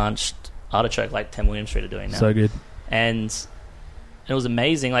just blanched artichoke, like 10 William Street are doing now. So good. And it was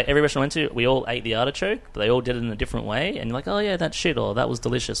amazing. Like, every restaurant I went to, we all ate the artichoke, but they all did it in a different way. And you're like, oh, yeah, that's shit, or that was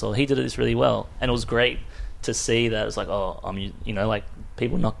delicious, or he did this really well. And it was great to see that. It's like,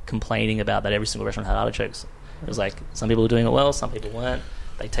 people not complaining about that every single restaurant had artichokes. It was like, some people were doing it well, some people weren't.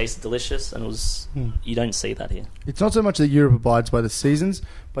 They tasted delicious, and it was... You don't see that here. It's not so much that Europe abides by the seasons,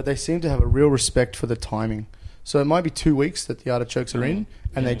 but they seem to have a real respect for the timing. So it might be 2 weeks that the artichokes are in,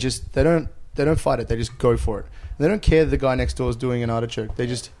 and they don't fight it. They just go for it. And they don't care that the guy next door is doing an artichoke.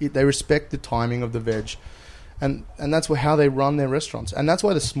 They respect the timing of the veg, and that's how they run their restaurants. And that's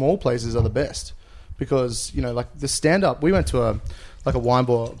why the small places are the best, because like the stand up. We went to a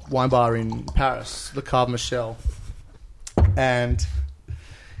wine bar in Paris, Le Cave Michel, and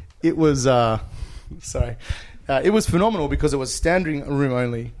it was it was phenomenal because it was standing room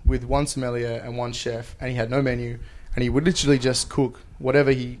only with one sommelier and one chef, and he had no menu, and he would literally just cook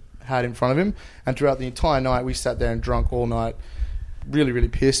whatever he had in front of him. And throughout the entire night, we sat there and drunk all night, really, really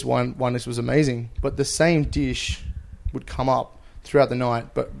pissed. One dish was amazing, but the same dish would come up throughout the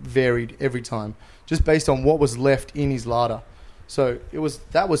night, but varied every time, just based on what was left in his larder. So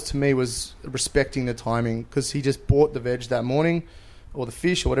that was to me respecting the timing, because he just bought the veg that morning, or the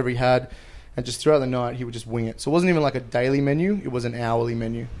fish, or whatever he had, and just throughout the night he would just wing it. So it wasn't even like a daily menu; it was an hourly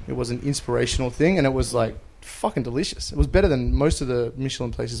menu. It was an inspirational thing, and it was like fucking delicious. It was better than most of the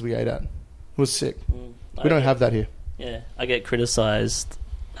Michelin places we ate at. It was sick. We don't have that here. Yeah, I get criticised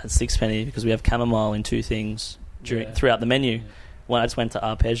at Sixpenny because we have chamomile in 2 things throughout the menu. When I just went to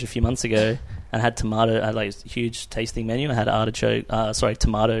Arpege a few months ago, and had tomato. I had like a huge tasting menu. I had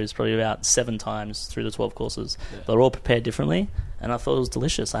tomatoes probably about 7 times through the 12 courses. They were all prepared differently, and I thought it was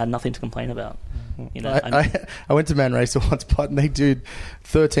delicious. I had nothing to complain about. You know, I went to Manresa once, but and they did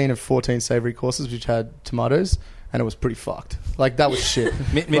 13 of 14 savoury courses which had tomatoes, and it was pretty fucked. Like, that was shit.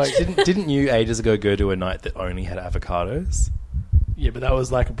 Mitch, didn't you ages ago go to a night that only had avocados? Yeah, but that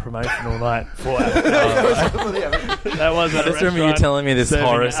was like a promotional night for avocados. That was. I just remember you telling me this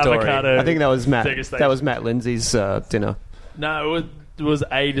horror story. I think that was Matt. That was Matt Lindsay's dinner. No, it was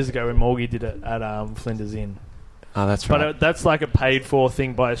ages ago when Morgie did it at Flinders Inn. Oh, that's right. But that's like a paid-for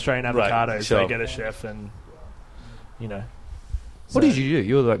thing by Australian Avocados. Right, sure. They get a chef and, you know. What did you do?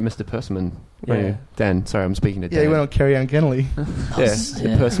 You were like Mr. Persimmon. Yeah. Dan, sorry, I'm speaking to Dan. Yeah, he went on Kerry Ann Kennelly.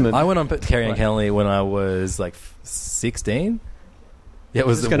 Persimmon. I went on Kerry Ann Kennelly when I was like 16. Yeah, it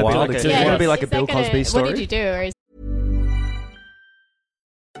was going to be like Yeah, going to be like a Bill Cosby story. What did you do? Or is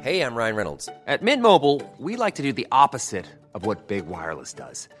Hey, I'm Ryan Reynolds. At Mint Mobile, we like to do the opposite of what Big Wireless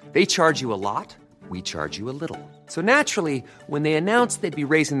does. They charge you a lot, we charge you a little. So naturally, when they announced they'd be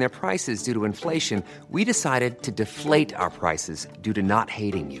raising their prices due to inflation, we decided to deflate our prices due to not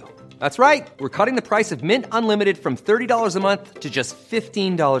hating you. That's right. We're cutting the price of Mint Unlimited from $30 a month to just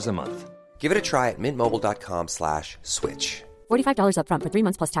 $15 a month. Give it a try at mintmobile.com/switch. $45 up front for 3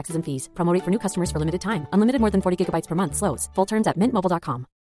 months plus taxes and fees. Promo rate for new customers for limited time. Unlimited more than 40 gigabytes per month. Slows full terms at mintmobile.com.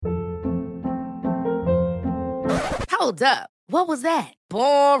 Hold up. What was that?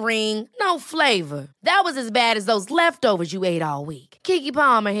 Boring. No flavor. That was as bad as those leftovers you ate all week. Keke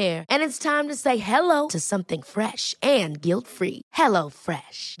Palmer here, and it's time to say hello to something fresh and guilt-free. Hello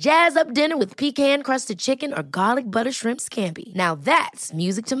Fresh. Jazz up dinner with pecan-crusted chicken or garlic butter shrimp scampi. Now that's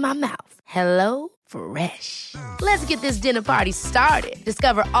music to my mouth. Hello Fresh. Let's get this dinner party started.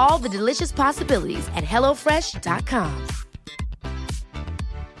 Discover all the delicious possibilities at HelloFresh.com.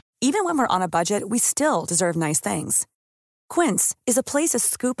 Even when we're on a budget, we still deserve nice things. Quince is a place to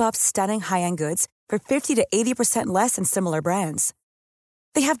scoop up stunning high-end goods for 50 to 80% less than similar brands.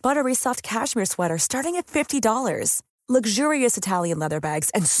 They have buttery soft cashmere sweaters starting at $50, luxurious Italian leather bags,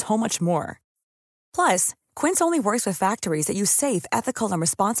 and so much more. Plus, Quince only works with factories that use safe, ethical, and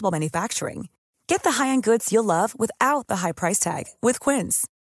responsible manufacturing. Get the high-end goods you'll love without the high price tag with Quince.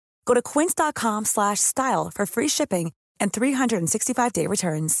 Go to quince.com/style for free shipping and 365-day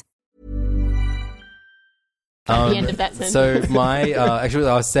returns. The end of that sentence. So my actually,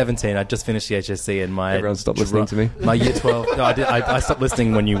 I was 17. I just finished the HSC, and my everyone stopped listening to me. My year 12. No, I stopped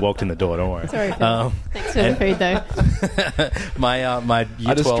listening when you walked in the door. Don't worry. Sorry. Thanks for the food, though. my year 12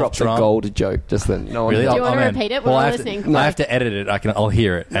 I just dropped a gold joke just then. No one really? Do you want to repeat it? We're all listening. I have to edit it. I'll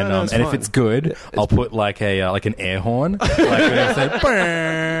hear it, and if it's good, I'll put like an air horn, like when I say,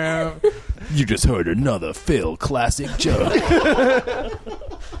 "Bam." You just heard another Phil classic joke.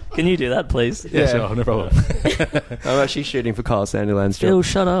 Can you do that, please? Yeah, sure, no problem. I'm actually shooting for Kyle Sandilands. Phil,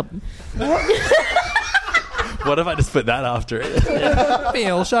 shut up. What if I just put that after it?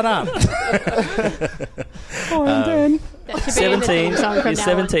 Phil, shut up. I'm done. 17. You're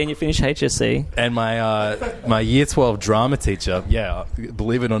 17. You finish HSC. And my year 12 drama teacher,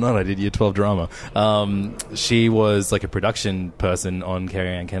 believe it or not, I did year 12 drama. She was like a production person on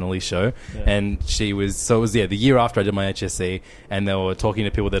Kerry Ann Kennelly's show, and it was the year after I did my HSC, and they were talking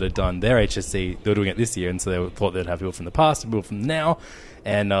to people that had done their HSC. They were doing it this year, and so they thought they'd have people from the past and people from now.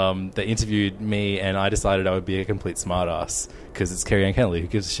 And they interviewed me, and I decided I would be a complete smartass because it's Kerry Ann Kennelly. Who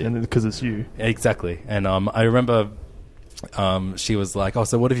gives a shit? And because it's you. Exactly. And I remember she was like, "Oh,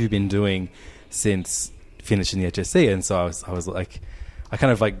 so what have you been doing since finishing the HSC?" And so I was like, I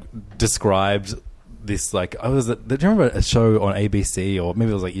kind of like described this, like, do you remember a show on ABC, or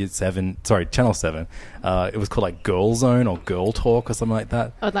maybe it was like Channel 7? It was called like Girl Zone or Girl Talk or something like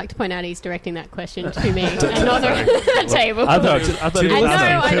that. I would like to point out he's directing that question to me and not the table. I thought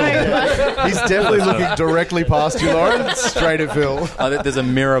I know. He's definitely looking directly past you, Lauren. Straight at Phil. There's a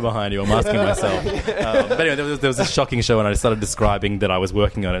mirror behind you. I'm asking myself. But anyway, there was a shocking show, and I started describing that I was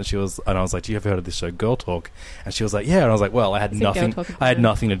working on it. And I was like, "Do you ever heard of this show, Girl Talk?" And she was like, "Yeah." And I was like, "Well, I had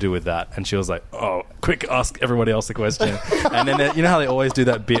nothing to do with that." And she was like, "Oh, quick, ask everybody else a question." And then you know how they always do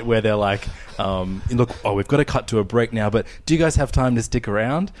that bit where they're like, "Look, we've got to cut to a break now, but do you guys have time to stick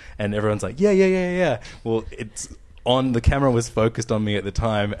around?" And everyone's like, yeah. Well, the camera was focused on me at the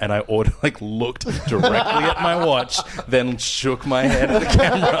time, and I looked directly at my watch, then shook my head at the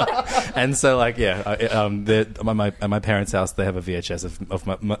camera. And so at my parents' house, they have a VHS of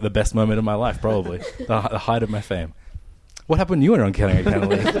the best moment of my life, probably the height of my fame. What happened when you were on Kerry Ann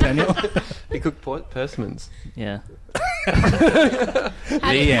Kennelly, Daniel? He cooked persimmons. Yeah. How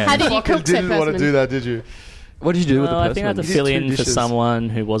did you cook didn't want to do that, did you? What did you do with the I Persimmon? think I had to You did fill 2 in for dishes. someone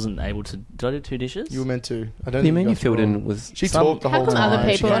who wasn't able to. Did I do 2 dishes? You were meant to. I don't What do you think mean you got filled through in them. with... She Some- talked the How whole come time. other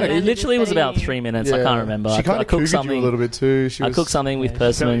people She are kinda- It literally was about Steady. 3 minutes. Yeah. I can't remember. She I kind of cooked cougared something. you a little bit too. I cooked something with Yeah, she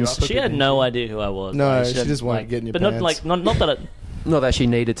felt you persimmons. up a She bit, had didn't no she? idea who I was. No, Like, she had, just wanted like, to get in your but pants. not that Not that she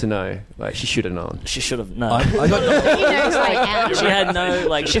needed to know. Like, she should have known. she should have. No, I got He knows I am. she had no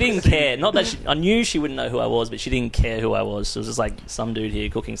like. She didn't care. Not that I knew she wouldn't know who I was, but she didn't care who I was. So it was just like some dude here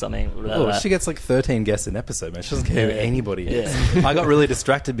cooking something. Blah, blah, Oh, blah. she gets like 13 guests an episode, man. She doesn't care who Yeah. anybody is. Yeah. I got really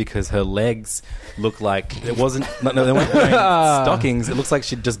distracted because her legs look like it wasn't. No, they weren't wearing stockings. It looks like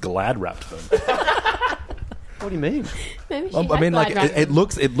she'd just glad wrapped them. What do you mean? Maybe she I mean, had like glad it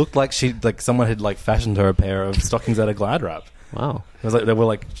looked like someone had like fashioned her a pair of stockings out of glad wrap. Wow. It was like they were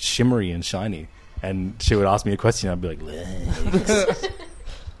like shimmery and shiny. And she would ask me a question, I'd be like, legs.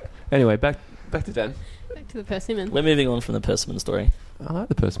 Anyway, back to Dan. Back to the persimmon. We're moving on from the persimmon story. I like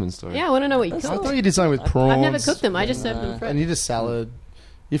the Persimmon story. Yeah, I want to know what you I cooked. thought you did something with prawns. I've never cooked them. I just served them fresh. And you did salad.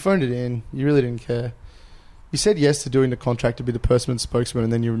 You phoned it in. You really didn't care. You said yes to doing the contract to be the persimmon spokesman,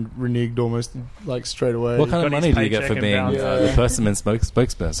 and then you reneged almost like straight away. What kind of got his money do you get for paycheck being and bounced. the persimmon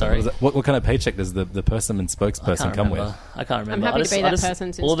spokesperson? Sorry? What kind of paycheck does the persimmon spokesperson come with? I can't remember. I'm happy I to just- be I that just-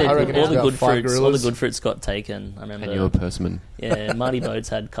 person since all the, then. I reckon all it's the about good 5 fruits. All the gorillas. good fruits got taken. I remember. And you're a Persimmon. Yeah, Marty Boats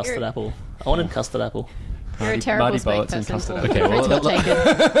had custard apple. I wanted custard apple. You're a terrible Marty spokesperson. Bullets and custard All the apple. fruits Okay,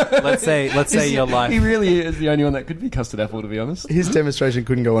 got well, taken. let's say your life. He really is the only one that could be custard apple, to be honest. His demonstration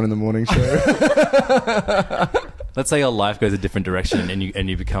couldn't go on in the morning show. Let's say your life goes a different direction and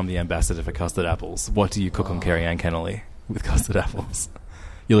you become the ambassador for custard apples. What do you cook on Kerry Ann Kennelly with custard apples?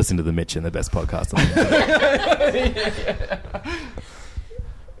 You listen to The Mitchin, the best podcast on the internet.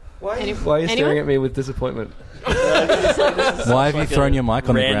 Why are you Anyone? staring at me with disappointment? Why have you thrown your mic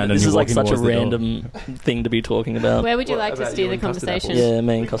on the ground and This you're is like walking such a towards the door? random thing to be talking about. Where would you like to about steer you the and custard conversation? apples? Yeah,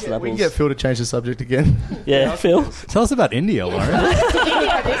 me and custard We apples. can get Phil to change the subject again. Yeah, Phil. Tell us about India, Lauren.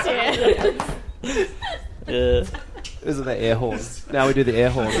 Yeah. Those are the air horns. Now we do the air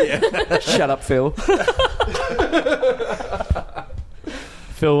horn. Shut up, Phil.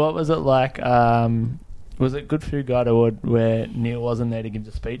 Phil, what was it like? Was it Good Food Guide Award where Neil wasn't there to give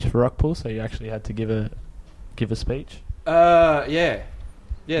the speech for Rockpool, so you actually had to give a speech? Yeah.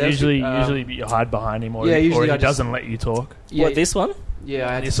 Yeah. Usually you hide behind him, or yeah, he, usually or I he just- doesn't let you talk. Yeah, What, this one? Yeah,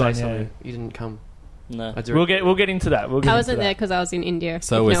 I had to This say one, yeah. something. You didn't come. No. I We'll get into that. We'll get I into wasn't that. there because I was in India.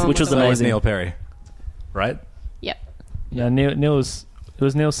 So if was, no one which was aware. amazing. Neil Perry, right? Yep. Yeah, Neil was.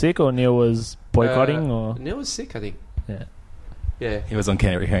 Was Neil sick or Neil was boycotting or? Neil was sick, I think. Yeah. Yeah. He was on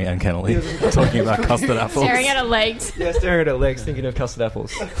Kerry Ann Kennelly talking about custard apples. Staring at her legs. Yeah, staring at her legs, thinking of custard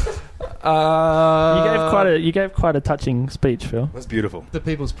apples. You gave quite a touching speech, Phil. That's beautiful. The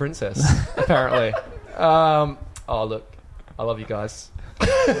people's princess, apparently. Oh, look, I love you guys.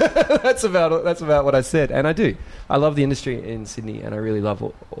 that's about what I said, and I do. I love the industry in Sydney, and I really love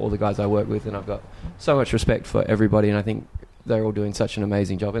all the guys I work with, and I've got so much respect for everybody, and I think they're all doing such an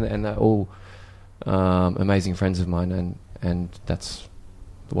amazing job, and they're all amazing friends of mine, and that's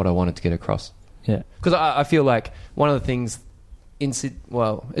what I wanted to get across. Yeah, because I feel like one of the things in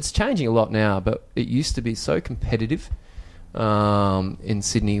well, it's changing a lot now, but it used to be so competitive in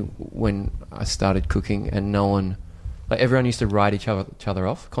Sydney when I started cooking, and no one, like everyone used to write each other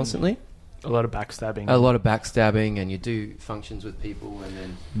off constantly. a lot of backstabbing. A lot of backstabbing, and you do functions with people, and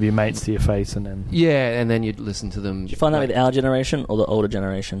then Be mates to your face, and then and then you'd listen to them. Did you find that with our generation or the older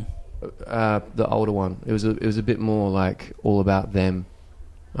generation? The older one. It was a bit more like all about them,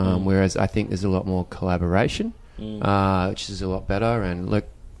 whereas I think there's a lot more collaboration, which is a lot better. And look,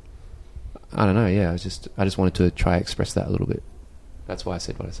 I don't know. Yeah, I just wanted to try to express that a little bit. That's why I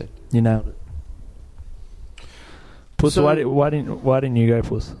said what I said. you nailed it. Puss, So- why didn't you go,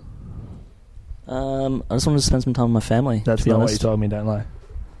 Puss? I just wanted to spend some time with my family. That's to be not what honest. you told me. Don't lie.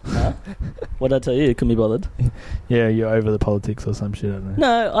 Huh? What did I tell you? You couldn't be bothered. Yeah, you're over the politics or some shit. I don't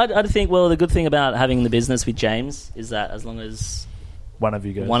know. No, I think. Well, the good thing about having the business with James is that as long as One of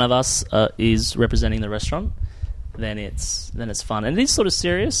you goes. one of us is representing the restaurant, then it's fun, and it is sort of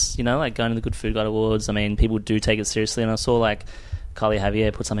serious. You know, like going to the Good Food Guide Awards. I mean, people do take it seriously, and I saw like Carly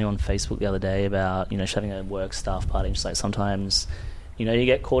Javier put something on Facebook the other day about she's having a work staff party. And just like sometimes, you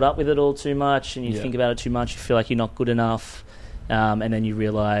get caught up with it all too much, and you think about it too much. You feel like you're not good enough. And then you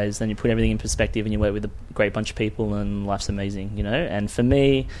realise, then you put everything in perspective, and you work with a great bunch of people, and life's amazing, And for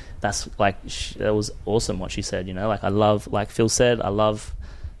me, that's like that was awesome what she said, Like I love, like Phil said, I love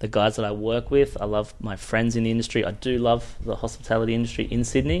the guys that I work with. I love my friends in the industry. I do love the hospitality industry in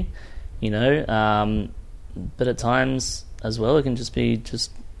Sydney, But at times as well, it can just be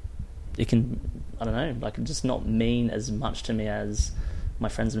I don't know, like it just not mean as much to me as my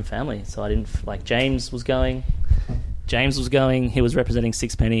friends and family. So I didn't like James was going. He was representing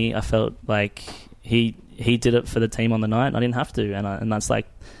Sixpenny. I felt like he did it for the team on the night. I didn't have to, and that's like,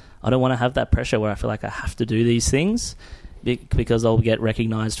 I don't want to have that pressure where I feel like I have to do these things because I'll get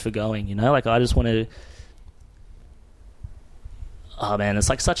recognised for going. You know, like I just want to. Oh man, it's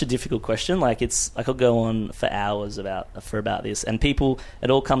like such a difficult question. Like I could go on for hours about this, and it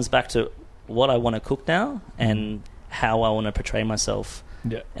all comes back to what I want to cook now and how I want to portray myself.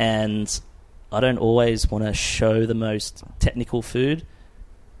 Yeah. And I don't always want to show the most technical food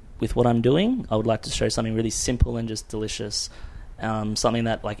with what I'm doing. I would like to show something really simple and just delicious, something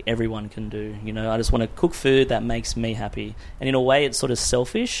that like everyone can do. You know, I just want to cook food that makes me happy, and in a way, it's sort of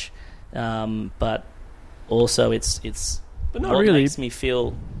selfish, but also it's. But not really. Makes me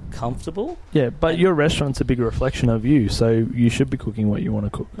feel comfortable. Yeah, but your restaurant's a big reflection of you, so you should be cooking what you want to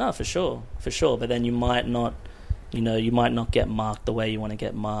cook. No, for sure. But then you might not get marked the way you want to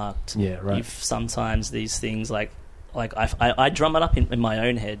get marked. Yeah, right. If sometimes these things like I drum it up in my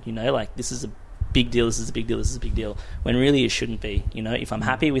own head, you know, like this is a big deal, this is a big deal, this is a big deal, when really it shouldn't be. You know, if I'm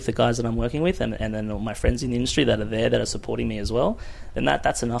happy with the guys that I'm working with and then all my friends in the industry that are there that are supporting me as well, then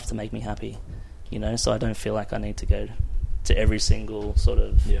that's enough to make me happy. You know, so I don't feel like I need to go to every single sort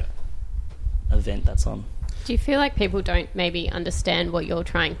of event that's on. Do you feel like people don't maybe understand what you're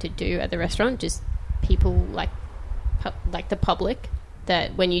trying to do at the restaurant? Just people like the public,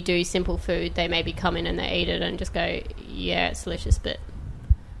 that when you do simple food, they maybe come in and they eat it and just go, yeah, it's delicious, but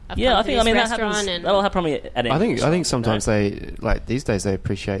I mean that happens. That'll happen probably at any. I think sometimes they like these days they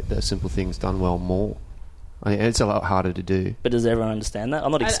appreciate the simple things done well more. I mean, it's a lot harder to do. But does everyone understand that?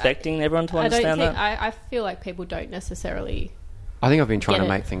 I'm not expecting everyone to understand that. I feel like people don't necessarily. I think I've been trying to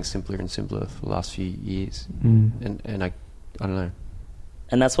make things simpler and simpler for the last few years, and I don't know.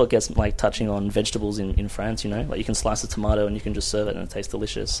 And that's what gets like touching on vegetables in France. You know, like you can slice a tomato and you can just serve it and it tastes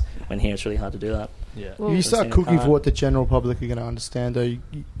delicious. When here, it's really hard to do that. Yeah, well, you start cooking for what the general public are going to understand, though.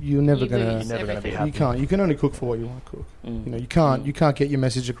 You're never going to be happy. You can't. You can only cook for what you want to cook. You know, you can't get your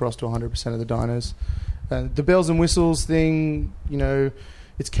message across to 100% of the diners. The bells and whistles thing, you know,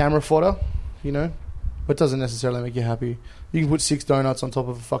 it's camera fodder, you know, but it doesn't necessarily make you happy. You can put 6 donuts on top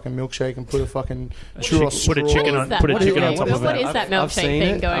of a fucking milkshake and put a fucking churros. Put a chicken on top of it. What is that milkshake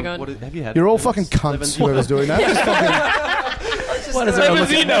thing going on? Have you had You're all fucking cunts, whoever's doing that. What does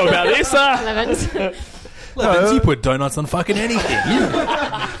he know about this? Levins, you put donuts on fucking anything.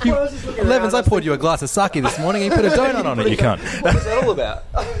 Levins, I poured you a glass of sake this morning and you put a donut on it. You can't. What is that all about?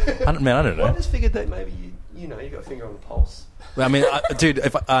 I don't know. I just figured that maybe you got a finger on the pulse. I mean, dude,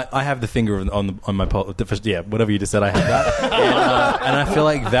 if I have the finger on my pulse, yeah, whatever you just said, I have that, and I feel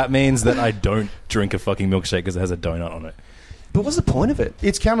like that means that I don't drink a fucking milkshake because it has a donut on it. But what's the point of it?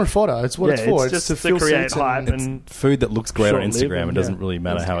 It's camera fodder. It's what it's for. It's just to create hype and food that looks great on Instagram and doesn't really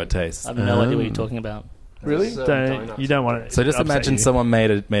matter how it tastes. I have no idea what you're talking about. Really? You don't want it. So just imagine someone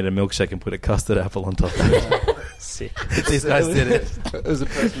made a milkshake and put a custard apple on top of it. Sick. These guys did it. It was a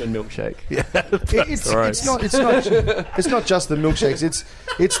Persimmon milkshake. Yeah, it's not just the milkshakes.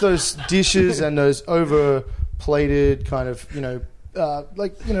 It's those dishes and those over plated kind of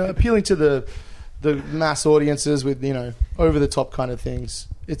appealing to the mass audiences with over the top kind of things.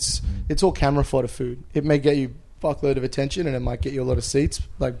 It's all camera fodder food. It may get you fuckload of attention and it might get you a lot of seats,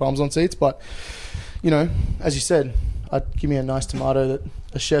 like bums on seats, but as you said, give me a nice tomato that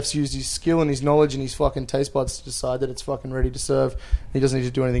a chef's used his skill and his knowledge and his fucking taste buds to decide that it's fucking ready to serve. He doesn't need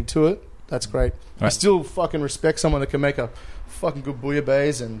to do anything to it. That's great. Right. I still fucking respect someone that can make a fucking good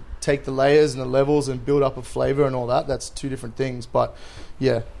bouillabaisse and take the layers and the levels and build up a flavour and all that. That's two different things. But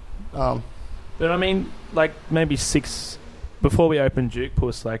yeah. But I mean, like maybe 6 before we opened Duke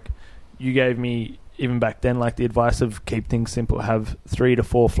Puss, like you gave me even back then like the advice of keep things simple, have 3 to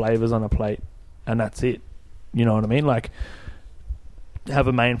 4 flavours on a plate and that's it. You know what I mean? Like have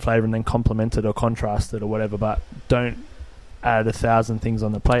a main flavour and then complement it or contrast it or whatever, but don't add 1,000 things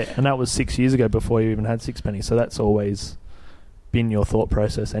on the plate. And that was 6 years ago before you even had Sixpenny. So that's always been your thought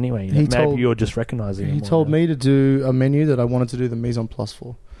process anyway. Maybe you're just recognising it. He told me to do a menu that I wanted to do the mise en place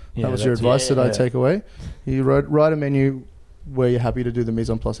for. Yeah, that was your advice that I take away. You write a menu where you're happy to do the mise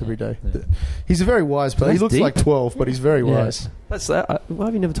en place every day. Yeah. He's a very wise player. He looks like 12, but he's very wise. That's why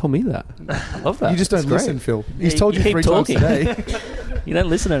have you never told me that? I love that. You just don't listen, Phil. He's told you 3 times today. You don't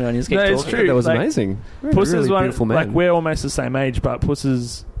listen to anyone. You just keep talking. It's true. That was amazing. Puss is really beautiful man. Like we're almost the same age, but Puss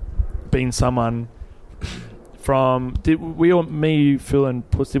has been someone from. Me, Phil, and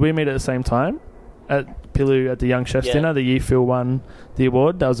Puss. Did we meet at the same time at Pilu at the Young Chef's dinner. The year Phil won the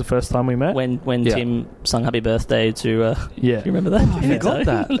award. That was the first time we met. When Tim sung Happy Birthday to... do you remember that? I forgot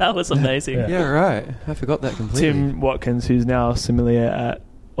that. That was amazing. Yeah, right. I forgot that completely. Tim Watkins, who's now sommelier at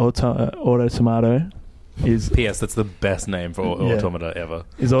Auto Tomato, is... P.S. That's the best name for Automata ever.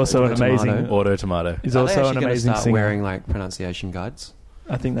 Is also an amazing... Auto Tomato. Is also an amazing singer. Wearing like pronunciation guides?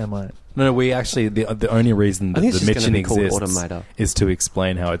 I think they might. No, we actually... The only reason that the Mitchin exists Automata. is to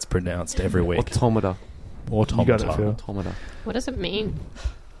explain how it's pronounced every week. Automata. Automata. What does it mean?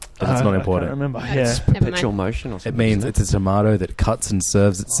 That's not important. I can't remember. It's perpetual motion or something. It means it's a tomato that cuts and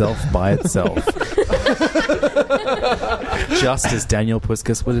serves itself by itself. Just as Daniel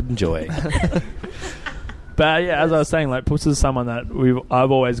Puskas would enjoy. But yeah, as I was saying, like Puss is someone that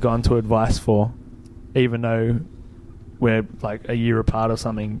I've always gone to advice for, even though we're like a year apart or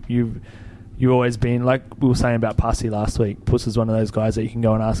something. You've always been, like we were saying about Pussy last week, Puss is one of those guys that you can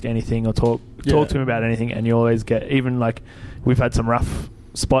go and ask anything or talk to him about anything, and you always get, even like we've had some rough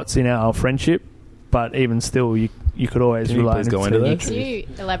spots in our friendship, but even still you could always rely on him. Can you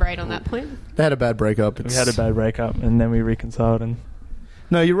elaborate on that point? They had a bad breakup. We had a bad breakup and then we reconciled. And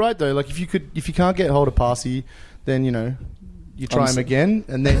no, you're right though. Like if you can't get hold of Parsi, then you try him again,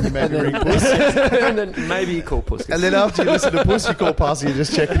 and then you maybe ring Puss. And then maybe you call Puss. And then after you listen to Puss, you call Parsi and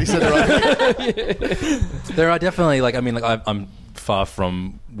just check that he said it right. There are definitely, I'm far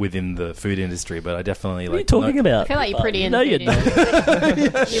from within the food industry, but I definitely... What are you talking about? I feel like you're pretty in No, the you're food not.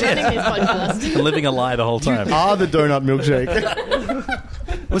 industry. You're running this podcast. I'm living a lie the whole time. You are the donut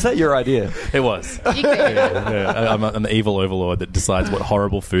milkshake. Was that your idea? It was. I'm the evil overlord that decides what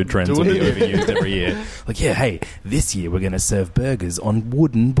horrible food trends will be overused every year. Like, hey, this year we're going to serve burgers on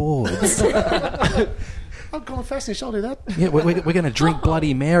wooden boards. Oh, go on, fascinating. I'll do that. Yeah, we're going to drink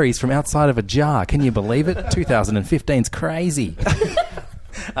Bloody Marys from outside of a jar. Can you believe it? 2015's crazy.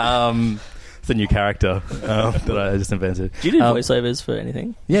 It's a new character that I just invented. Do you do voiceovers for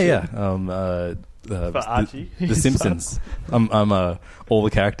anything? Yeah. for Archie. The Simpsons. I'm all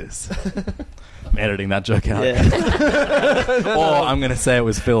the characters. I'm editing that joke out. Yeah. Or I'm going to say it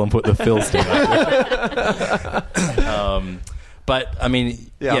was Phil and put the Phil sting up. But, I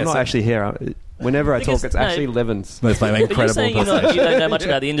mean... I'm not actually here. Whenever I talk, it's actually Levins. That's my incredible But you're saying you don't know much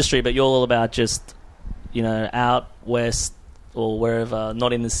about the industry, but you're all about just, out west or wherever,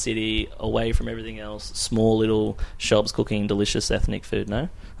 not in the city, away from everything else, small little shops cooking delicious ethnic food, no?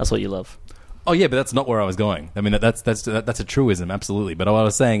 That's what you love. Oh yeah, but that's not where I was going. I mean, that's a truism, absolutely. But what I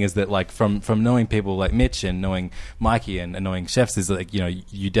was saying is that, like, from knowing people like Mitch and knowing Mikey and knowing chefs, is like,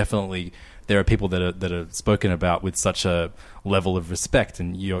 you definitely, there are people that are spoken about with such a level of respect,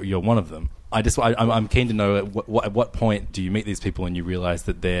 and you're one of them. I'm keen to know at what point do you meet these people and you realise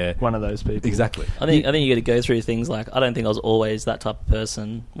that they're one of those people. Exactly. I think you got to go through things like, I don't think I was always that type of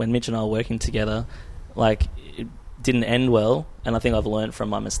person. When Mitch and I were working together, like, it didn't end well, and I think I've learned from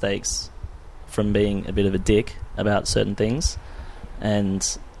my mistakes, from being a bit of a dick about certain things, and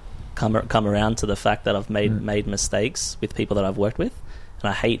come around to the fact that I've made mistakes with people that I've worked with, and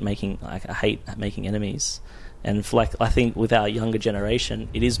I hate making enemies. And I think with our younger generation,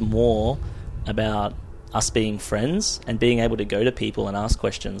 it is more about us being friends and being able to go to people and ask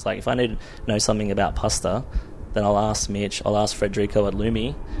questions. Like, if I need to know something about pasta, then I'll ask Mitch, I'll ask Federico at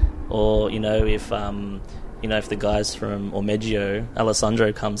Lumi, or if the guys from Ormeggio,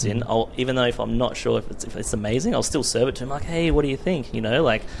 Alessandro comes in, even though if I'm not sure if it's amazing, I'll still serve it to him. Like, hey, what do you think?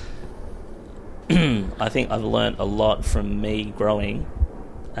 I think I've learned a lot from me growing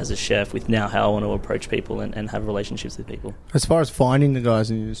as a chef with now how I want to approach people and have relationships with people. As far as finding the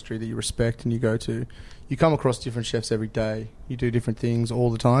guys in the industry that you respect and you go to, you come across different chefs every day. You do different things all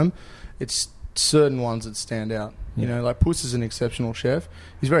the time. It's certain ones that stand out. Like Puss is an exceptional chef.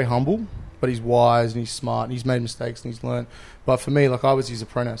 He's very humble, but he's wise and he's smart and he's made mistakes and he's learned. But for me, like, I was his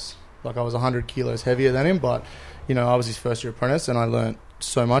apprentice. Like, I was 100 kilos heavier than him, but I was his first year apprentice and I learned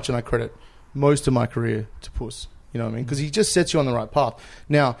so much, and I credit most of my career to Puss. You know what I mean? Because he just sets you on the right path.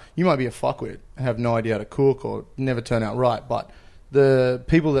 Now, you might be a fuckwit and have no idea how to cook or never turn out right, but the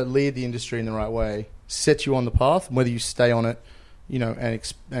people that lead the industry in the right way set you on the path. Whether you stay on it,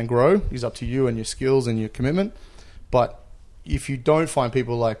 and grow is up to you and your skills and your commitment. But if you don't find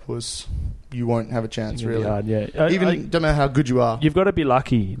people like Puss, you won't have a chance, really. Hard, yeah. Don't matter how good you are. You've got to be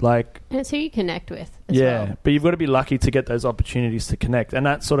lucky. Like, and it's who you connect with as well. But you've got to be lucky to get those opportunities to connect. And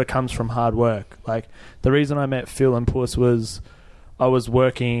that sort of comes from hard work. Like, the reason I met Phil and Puss was I was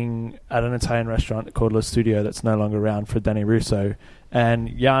working at an Italian restaurant called La Studio that's no longer around, for Danny Russo. And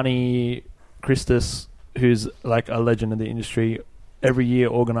Yanni Christus, who's like a legend in the industry, every year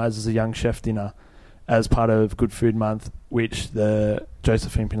organises a young chef dinner as part of Good Food Month, which the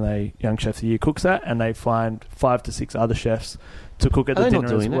Josephine Pinlay Young Chef of the Year cooks at, and they find 5 to 6 other chefs to cook at the dinner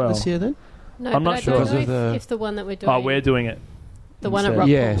as well. Are they not doing it this year then? No, I'm but not I sure. don't know if the one that we're doing... Oh, we're doing it. The one at instead. Rockpool.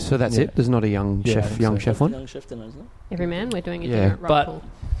 Yeah, so that's it. There's not a young chef one. Young chef dinner, isn't it? Every man, we're doing a dinner at but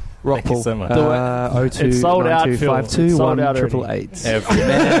Rockpool. Thank you so much. 02 It's sold out, Phil. 9252 It's sold out 1888. Every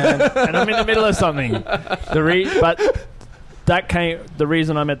man. And I'm in the middle of something. But the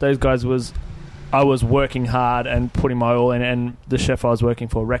reason I met those guys was I was working hard and putting my all in, and the chef I was working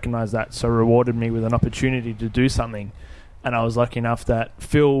for recognized that, so rewarded me with an opportunity to do something. And I was lucky enough that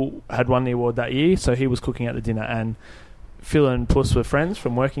Phil had won the award that year, so he was cooking at the dinner, and Phil and Puss were friends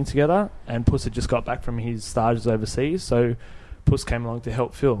from working together, and Puss had just got back from his stages overseas, so Puss came along to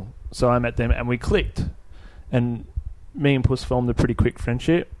help Phil. So I met them and we clicked, and me and Puss formed a pretty quick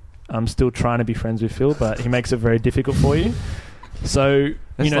friendship. I'm still trying to be friends with Phil, but he makes it very difficult for you. So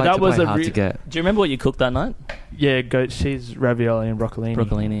that was hard to get. Do you remember what you cooked that night? Yeah, goat cheese, ravioli, and broccolini.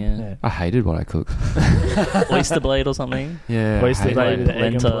 Broccolini, yeah. I hated what I cooked. Oyster blade or something. Yeah, oyster blade, like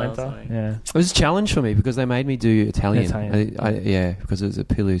egg and polenta. polenta. Yeah, it was a challenge for me because they made me do Italian. Italian. Because it was a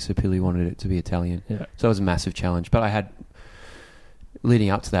Pili, so Pili wanted it to be Italian. Yeah. So it was a massive challenge. But I had,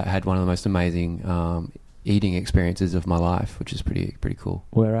 leading up to that, I had one of the most amazing eating experiences of my life, which is pretty cool.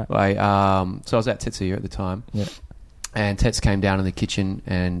 Where at? So I was at Tetsuya at the time. Yeah. And Tets came down in the kitchen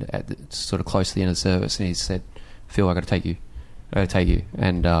and sort of close to the end of the service, and he said, "Phil, I got to take you.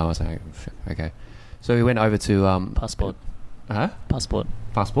 And I was like, "Okay." So we went over to Passport. Passport.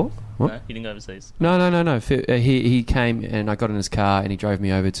 What? No, you didn't go overseas. No. He came and I got in his car and he drove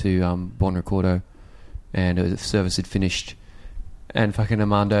me over to Bon Ricordo, and the service had finished, and fucking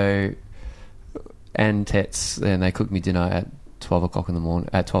Armando and Tets, and they cooked me dinner at 12 o'clock in the morning,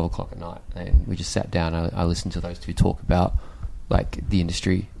 at 12 o'clock at night, and we just sat down. I listened to those two talk about like the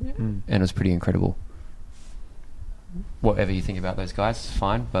industry, and it was pretty incredible. Whatever you think about those guys, it's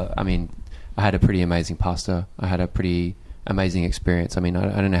fine, but I mean, I had a pretty amazing pasta. I had a pretty amazing experience. I mean,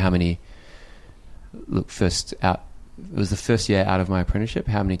 I don't know how many. It was the first year out of my apprenticeship.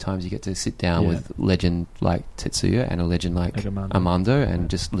 How many times you get to sit down with legend like Tetsuya and a legend like Armando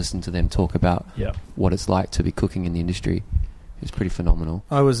and just listen to them talk about what it's like to be cooking in the industry. It's pretty phenomenal.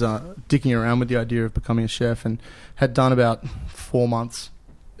 I was dicking around with the idea of becoming a chef and had done about 4 months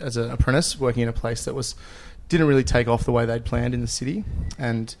as an apprentice working in a place that didn't really take off the way they'd planned in the city,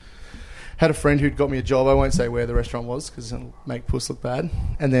 and had a friend who'd got me a job. I won't say where the restaurant was because it'll make Puss look bad,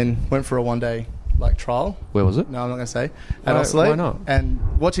 and then went for a one-day trial. Where was it? No, I'm not going to say. At Oslo. Why not?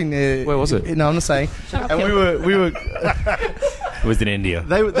 And watching their... Where was it? No, I'm not saying. And we were... It was in India.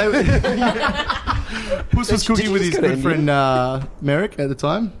 They Puss was cooking with his good friend Merrick at the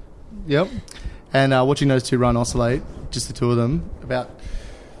time. Yep. And watching those two run oscillate, just the two of them, about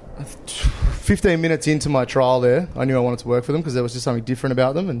 15 minutes into my trial there, I knew I wanted to work for them because there was just something different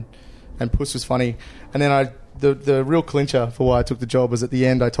about them, and Puss was funny. And then the real clincher for why I took the job was at the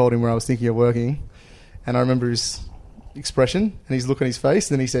end I told him where I was thinking of working, and I remember his expression and his look on his face,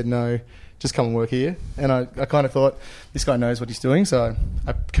 and then he said, "No, just come and work here." And I kind of thought, this guy knows what he's doing, so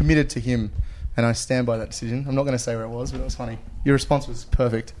I committed to him, and I stand by that decision. I'm not going to say where it was, but it was funny. Your response was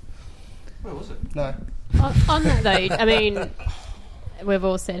perfect. Where was it? No. On that though, I mean, we've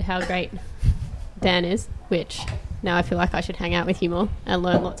all said how great Dan is, which now I feel like I should hang out with you more and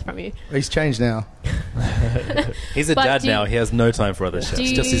learn lots from you. He's changed now. He's a dad now. He has no time for other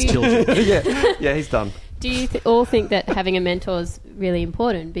chefs, just his children. Yeah, he's done. Do you all think that having a mentor is really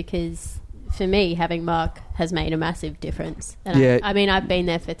important? Because for me, having Mark has made a massive difference. And I mean, I've been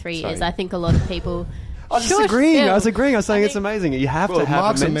there for 3 years. I think a lot of people... I was agreeing. I was saying it's amazing. You have to have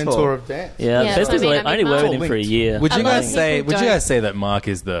Mark's a mentor of dance. Yeah, best is I only worked with him for a year. Would you guys say that Mark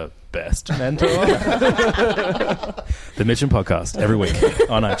is the best mentor? The Mitchin Podcast every week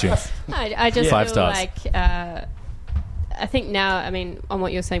on iTunes. I just 5 feel stars. like I think now, I mean, on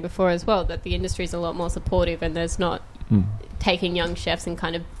what you were saying before as well, that the industry is a lot more supportive, and there's not taking young chefs and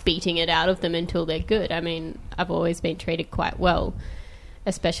kind of beating it out of them until they're good. I mean, I've always been treated quite well,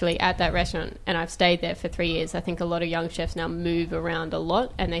 especially at that restaurant, and I've stayed there for 3 years. I think a lot of young chefs now move around a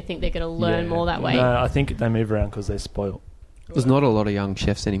lot, and they think they're going to learn more that way. No, I think they move around because they're spoiled. There's not a lot of young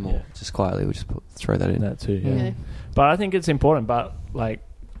chefs anymore. Just quietly, we'll just throw that in. That too, yeah. But I think it's important, but like,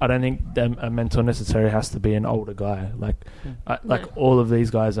 I don't think a mentor necessarily has to be an older guy. Like all of these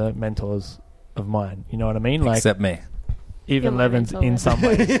guys are mentors of mine. You know what I mean? Like, except me. Even Levin's in some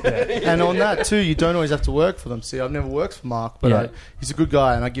ways. And on that too, you don't always have to work for them. See, I've never worked for Mark, but he's a good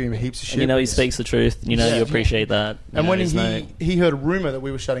guy, and I give him heaps of shit. And you know, he speaks the truth. You know, you appreciate that. And when he heard a rumour that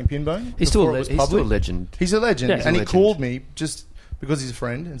we were shutting Pinbone, he's still a legend. He's a legend, and he called me just because he's a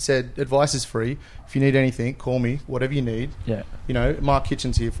friend, and said, advice is free. If you need anything, call me, whatever you need. Yeah. You know, Mark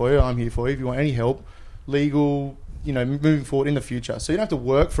Kitchen's here for you. I'm here for you. If you want any help, legal, you know, moving forward in the future. So you don't have to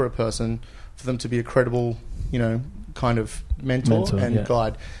work for a person for them to be a credible, you know, kind of mentor and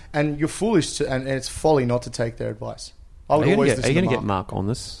guide. And you're foolish and it's folly not to take their advice. I would always listen to Mark. Are you going to get Mark on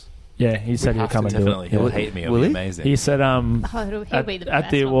this? Yeah, he said he'll come and do it. He'll hate me. It'll be amazing. He said he'll be the at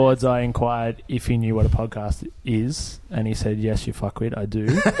best the on awards I inquired if he knew what a podcast is, and he said, yes, you fuckwit, I do.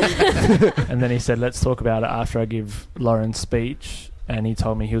 And then he said, let's talk about it after I give Lauren's speech, and he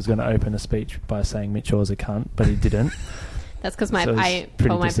told me he was going to open a speech by saying Mitch Orr's a cunt, but he didn't. That's because I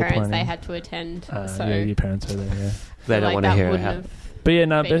told my parents they had to attend. So yeah, your parents were there, yeah. They don't want to hear it. But yeah,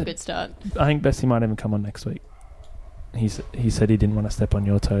 no, been a good start. I think Bessie might even come on next week. He said he didn't want to step on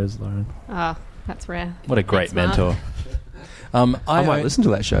your toes, Lauren. Ah, that's rare. What a great Thanks, mentor. I might listen to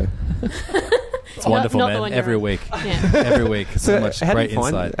that show. It's wonderful, man. Every week. Yeah. Every week. So much great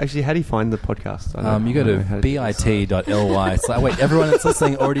insight. Actually, how do you find the podcast? You go to bit.ly. Wait, everyone that's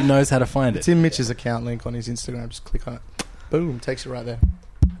listening already knows how to find it. It's in Mitch's account link on his Instagram. Just click on it. Boom. Takes you right there.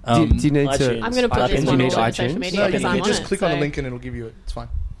 Do you need to... I'm going to put this one on social media because I'm on it. Just click on the link and it'll give you it. It's fine.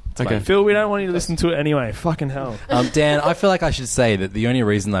 Okay. Phil, we don't want you to listen to it anyway. Fucking hell. Dan, I feel like I should say that the only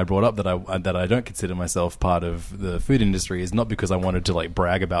reason I brought up that I don't consider myself part of the food industry is not because I wanted to like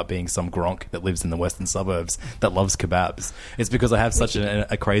brag about being some gronk that lives in the western suburbs that loves kebabs. It's because I have such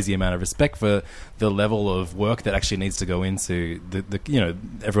a crazy amount of respect for the level of work that actually needs to go into the you know,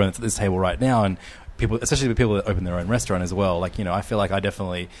 everyone that's at this table right now, and people, especially the people that open their own restaurant as well. Like, you know, I feel like I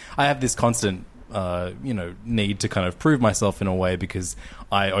have this constant need to kind of prove myself in a way because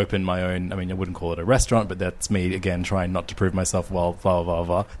I open my own, I mean, I wouldn't call it a restaurant, but that's me, again, trying not to prove myself while blah, blah,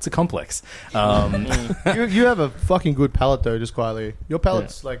 blah. It's a complex. You have a fucking good palate, though, just quietly. Your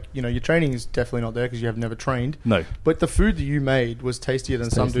palate's like, you know, your training is definitely not there because you have never trained. No. But the food that you made was tastier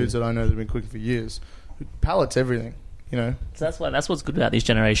than some dudes that I know that have been cooking for years. Palate's everything, you know? So that's what's good about this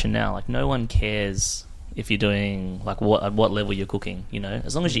generation now. Like, no one cares if you're doing like at what level you're cooking, you know,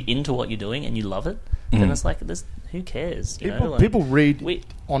 as long as you're into what you're doing and you love it, then it's like who cares? People read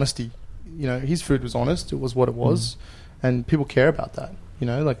honesty. You know, his food was honest; it was what it was, and people care about that. You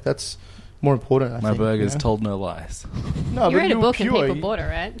know, like that's more important. I think, burgers told no lies. No, you but read a book pure. and people bought it,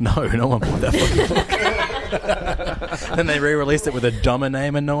 right? No, no one bought that fucking book. And they re-released it with a dumber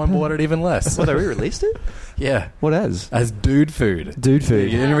name, and no one bought it even less. Well, they re-released it? Yeah. What as? As Dude Food. Dude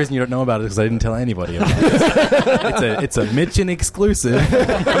Food. The only reason you don't know about it is because I didn't tell anybody about it. It's a Mitchin exclusive.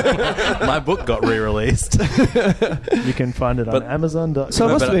 My book got re-released. You can find it on Amazon.com. So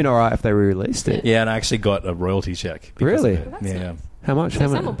it must have been alright if they re-released it. Yeah, and I actually got a royalty check. Really? Yeah. How much?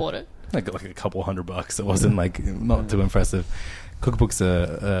 Someone bought it. Like a couple $100. It wasn't like not too impressive. Cookbooks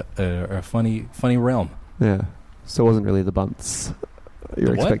are a funny realm. Yeah. So it wasn't really the buns.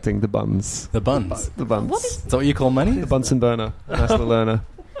 You're expecting the buns. The buns. The buns. What is that? What you call money? The Bunsen burner. Nice little learner.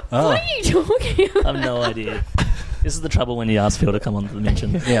 Oh. What are you talking about? I have no idea. This is the trouble when you ask Phil to come on to the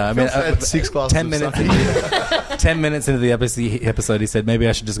mention. Yeah, I mean, 6 glasses 10 minutes. 10 minutes into the episode, he said maybe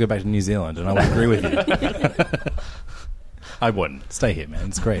I should just go back to New Zealand, and I would agree with you. I wouldn't. Stay here, man.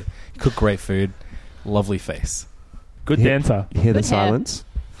 It's great. You cook great food. Lovely face. Good dancer. Hear the silence?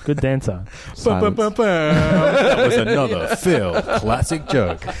 Good dancer. That was another Phil classic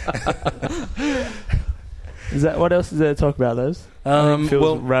joke. Is that what else is there to talk about? Those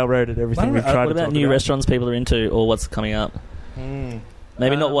Phil's railroaded everything we've tried. What about new restaurants people are into, or what's coming up?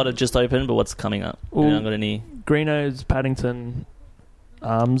 Maybe not what had just opened, but what's coming up. Got any Greeno's, Paddington,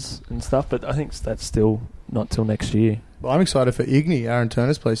 Arms and stuff, but I think that's still not till next year. Well, I'm excited for Iggy, Aaron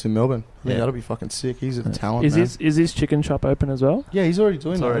Turner's place in Melbourne. I think that'll be fucking sick. He's a talent. Is his chicken shop open as well? Yeah, he's already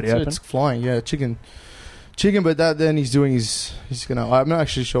doing that. It's flying. Yeah, chicken. But then he's doing he's gonna. I'm not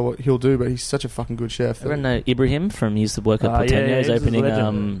actually sure what he'll do, but he's such a fucking good chef. Everyone know Ibrahim from he used to work at Portenio. He's opening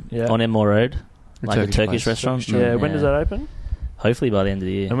on Enmore Road, like a Turkish restaurant. Yeah, when does that open? Hopefully by the end of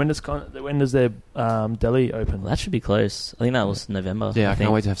the year. And when does their deli open? Well, that should be close. I think that was November. Yeah, I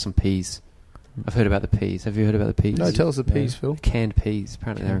can't wait to have some peas. I've heard about the peas. Have you heard about the peas? No, tell us the peas, Phil. Canned peas.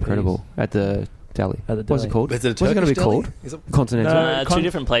 Apparently they're incredible. At the deli. What's it called? Is it What's it going to be called? Is it Continental? Two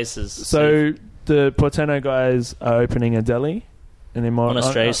different places. So the Porteno guys are opening a deli on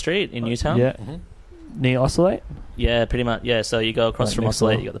Australia Street in Newtown. Yeah. Near Oscillate? Yeah, pretty much. Yeah, so you go across from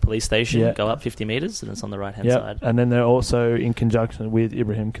Oscillate, you got the police station, go up 50 metres, and it's on the right-hand side. And then they're also, in conjunction with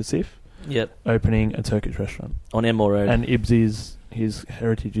Ibrahim Kasif, opening a Turkish restaurant. On Enmore Road. And Ibs his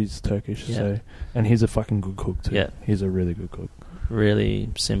heritage is Turkish, and he's a fucking good cook too. Yeah. He's a really good cook. Really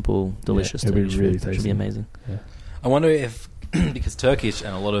simple, delicious. It'll be really tasty. Should be amazing. Yeah. I wonder if because Turkish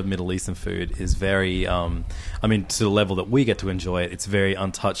and a lot of Middle Eastern food is very, to the level that we get to enjoy it, it's very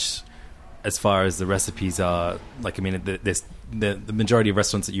untouched as far as the recipes are. There's the majority of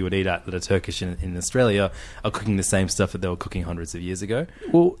restaurants that you would eat at that are Turkish in Australia are cooking the same stuff that they were cooking hundreds of years ago.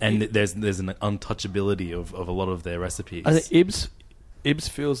 Well, and there's an untouchability of a lot of their recipes. I think Ibs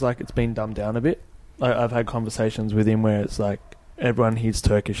feels like it's been dumbed down a bit. I've had conversations with him where it's like everyone hears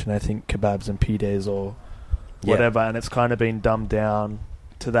Turkish and they think kebabs and pidez or whatever, and it's kind of been dumbed down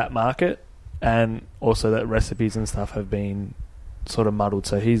to that market, and also that recipes and stuff have been sort of muddled.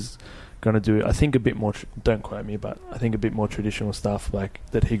 So he's going to do, I think, a bit more. Don't quote me, but I think a bit more traditional stuff like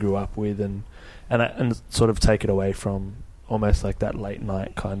that he grew up with, and sort of take it away from almost like that late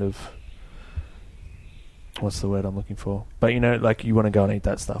night kind of. What's the word I'm looking for? But like you want to go and eat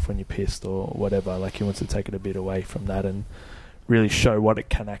that stuff when you're pissed or whatever. Like he wants to take it a bit away from that and really show what it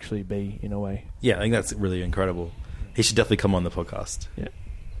can actually be in a way. Yeah, I think that's really incredible. He should definitely come on the podcast. Yeah,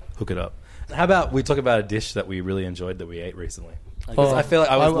 hook it up. How about we talk about a dish that we really enjoyed that we ate recently? I feel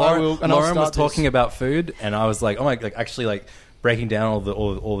like Lauren was talking about food, and I was like, oh my, actually breaking down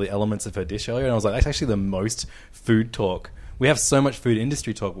all the elements of her dish earlier, and I was like, that's actually the most food talk. We have so much food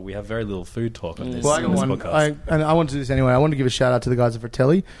industry talk, but we have very little food talk on this, podcast. I want to do this anyway. I want to give a shout out to the guys at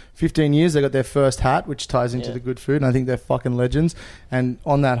Fratelli. 15 years, they got their first hat, which ties into the good food, and I think they're fucking legends. And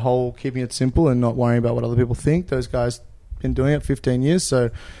on that whole, keeping it simple and not worrying about what other people think, those guys been doing it 15 years. So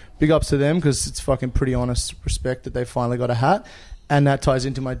big ups to them, because it's fucking pretty honest respect that they finally got a hat. And that ties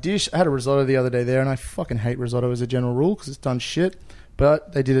into my dish. I had a risotto the other day there, and I fucking hate risotto as a general rule because it's done shit.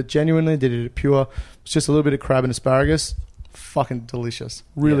 But they did it genuinely, they did it pure. It's just a little bit of crab and asparagus. Fucking delicious.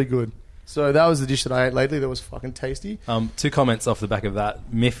 Really good. So that was the dish that I ate lately that was fucking tasty. 2 comments off the back of that.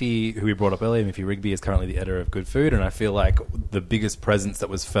 Miffy, who we brought up earlier, Miffy Rigby, is currently the editor of Good Food, and I feel like the biggest presence that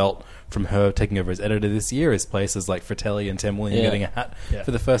was felt from her taking over as editor this year is places like Fratelli and Tim William getting a hat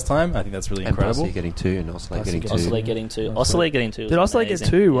for the first time. I think that's really incredible. And getting 2, and Osler getting 2. Osler getting 2. Osler getting 2. Did Osler get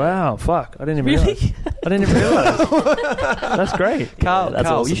 2? Wow, fuck. I didn't even realise. I didn't even realise. That's great. Carl,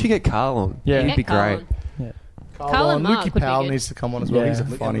 awesome. You should get Carl on. Yeah. He'd be great. Carl and Mark Lukey Powell needs to come on as well. He's a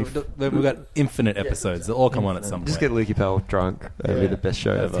funny. We've got infinite episodes. They'll all come on at some point. Just get Lukey Powell drunk. That'd be the best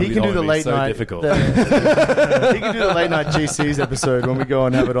show ever. He can do the late night. Difficult. He can do the late night GCs episode when we go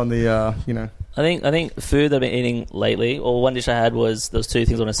and have it on the. I think food that I've been eating lately, or one dish I had was those 2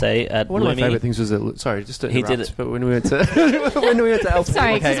 things I want to say at one of my Lumi. favourite things was sorry, just to interrupt, he did it. but when we went to El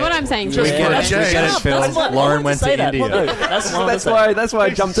Sorry, because what I'm saying We get it, Phil. Lauren went to India. No, that's why I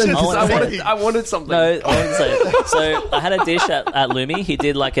jumped in. I wanted something. No, I wanted to say it. So I had a dish at Lumi. He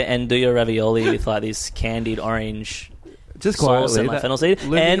did like an andouille ravioli with like this candied orange just sauce quietly, and like fennel seed.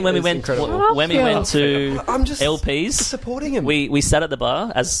 And when we went to LP's, supporting him. We sat at the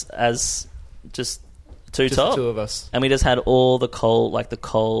bar as just two the 2 of us, and we just had all the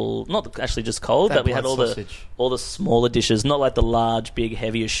cold, not actually just cold, but we had all the smaller dishes, not like the large, big,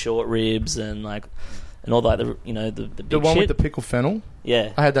 heavier short ribs and all that. The big the one shit. with the pickle fennel.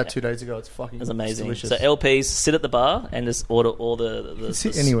 Yeah, I had that 2 days ago. It's fucking. It's amazing. Delicious. So LPs sit at the bar and just order all the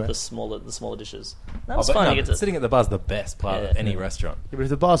smaller dishes. That was fun. Sitting at the bar is the best part of any restaurant. Yeah, but if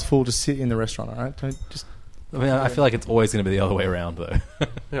the bar's full, just sit in the restaurant. All right, don't just. I feel like it's always going to be the other way around, though.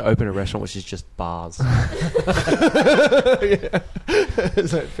 Open a restaurant which is just bars.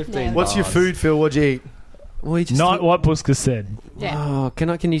 It's like 15. What's your food, Phil? What'd you eat? Well, not what Buska said. Yeah. Oh, can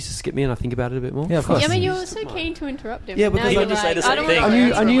you just skip me and I think about it a bit more? Yeah, of course. Yeah, I mean, you were so keen to interrupt him. Yeah, but because now I just say the same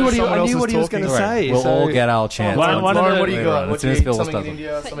thing. I knew what he was going to say. We'll all get our chance. Lauren, what do you got? As soon as Phil something does in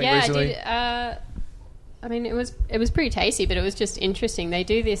India, something yeah, recently? I did. I mean, it was pretty tasty, but it was just interesting. They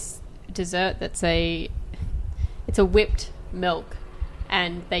do this dessert that's it's a whipped milk,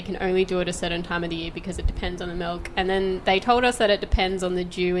 and they can only do it a certain time of the year because it depends on the milk. And then they told us that it depends on the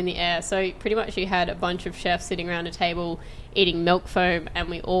dew in the air. So pretty much you had a bunch of chefs sitting around a table eating milk foam, and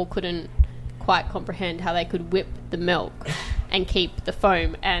we all couldn't quite comprehend how they could whip the milk and keep the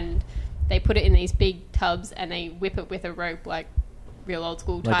foam. And they put it in these big tubs, and they whip it with a rope, like real old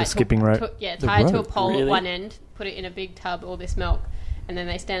school. Like a skipping rope? Tie it to a pole at one end, put it in a big tub, all this milk, and then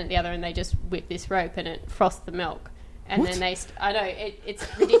they stand at the other and they just whip this rope and it frosts the milk. And then I know, it's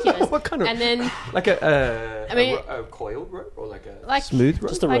ridiculous. What kind of... And then... Like a coiled rope or like a smooth rope?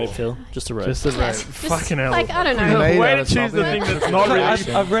 Just a rope, Phil. Just a rope. Just a rope. Fucking hell. Like, I don't know. Way to choose the thing that's not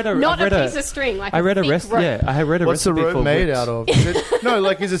really... I've read a... Not a piece of string, like I read a recipe. Yeah, I read a What's the recipe rope made out of?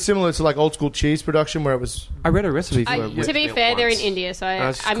 Is it similar to like old school cheese production where it was... I read a recipe for to be fair, they're in India, so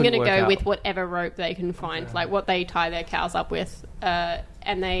I'm going to go out. with whatever rope they can find, like what they tie their cows up with.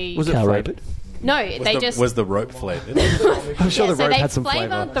 And they... Was it No, they just was the rope flavored. I'm sure the so rope they had some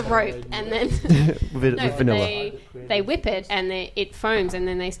flavour flavour. the rope and then with vanilla. They whip it and it foams and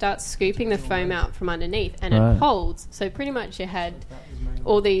then they start scooping the foam out from underneath and Right. it holds. So pretty much you had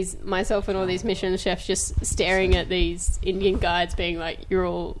myself and all these Michelin chefs just staring at these Indian guides being like, you're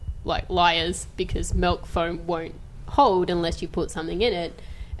all like liars because milk foam won't hold unless you put something in it.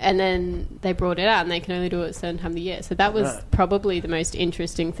 And then they brought it out and they can only do it a certain time of the year. So that was probably the most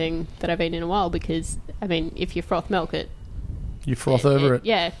interesting thing that I've eaten in a while because, I mean, if you froth milk it... You froth over it.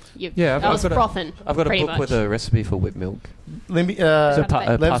 Yeah. I've was frothing. I've got a book much. with a recipe for whipped milk. Let me, A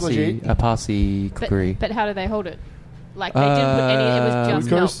Lev's legit. Parsi cookery. But how do they hold it? Like, they didn't put any... It was just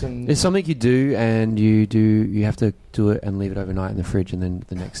Glucose milk. and- It's something you do, and you have to do it and leave it overnight in the fridge, and then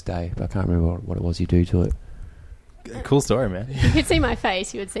the next day. But I can't remember what it was you do to it. Cool story, man. You could see my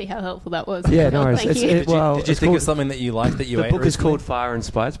face. You would see how helpful that was. Yeah, no worries. Thank you. Did you think of something that you liked that you The ate? book is recently? called Fire and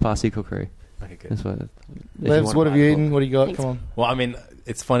Spice Parsi Cookery. Okay, good. That's what. Levs, what have you eaten? What do you got? Thanks. Come on. Well, I mean,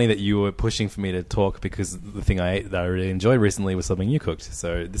 it's funny that you were pushing for me to talk because the thing I ate that I really enjoyed recently was something you cooked.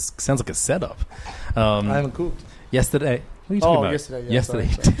 So this sounds like a setup. I haven't cooked. Yesterday. What are you talking about? Yesterday. Yeah, Yesterday.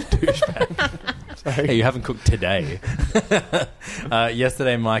 Douchebag. Sorry. Hey, you haven't cooked today.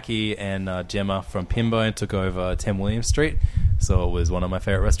 Yesterday, Mikey and Gemma from Pinbone took over 10 William Street. So it was one of my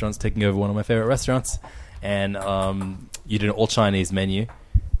favourite restaurants, taking over one of my favourite restaurants. And you did an all-Chinese menu.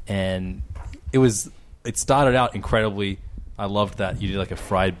 And it started out incredibly... I loved that you did like a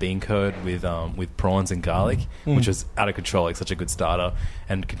fried bean curd with prawns and garlic, which was out of control, like such a good starter,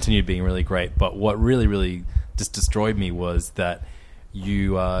 and continued being really great. But what really, really just destroyed me was that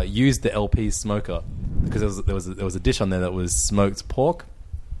you used the LP smoker because there was a dish on there that was smoked pork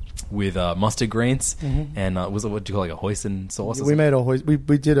with mustard greens and was it what do you call like a hoisin sauce? We made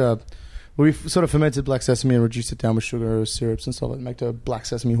we sort of fermented black sesame and reduced it down with sugar syrups and stuff like that, make a black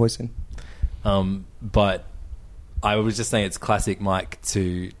sesame hoisin. But I was just saying it's classic Mike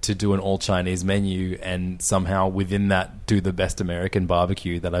to do an all Chinese menu and somehow within that do the best American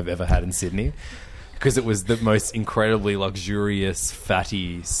barbecue that I've ever had in Sydney, because it was the most incredibly luxurious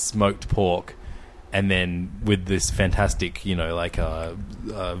fatty smoked pork and then with this fantastic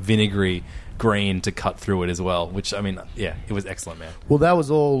vinegary green to cut through it as well, which I mean it was excellent, man. Well, that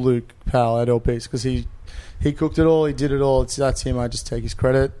was all Luke Powell at LP's because he cooked it all, he did it all. That's him. I just take his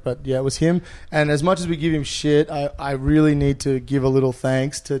credit. But yeah, it was him. And as much as we give him shit, I really need to give a little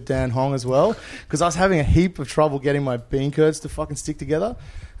thanks to Dan Hong as well, because I was having a heap of trouble getting my bean curds to fucking stick together.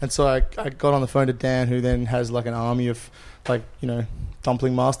 And so I got on the phone to Dan, who then has like an army of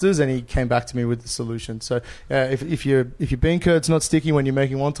dumpling masters, and he came back to me with the solution. So if your bean curds not sticky when you're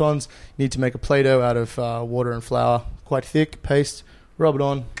making wontons, you need to make a Play-Doh out of water and flour, quite thick paste, rub it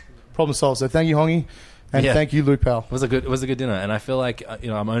on, problem solved. So thank you, Hongy. And thank you, Luke Powell. It was a good dinner, and I feel like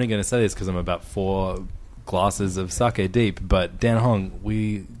I'm only going to say this because I'm about 4 glasses of sake deep. But Dan Hong,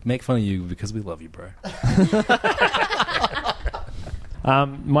 we make fun of you because we love you, bro.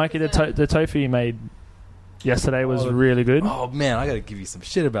 Mikey, the tofu you made yesterday was really good. Oh man, I got to give you some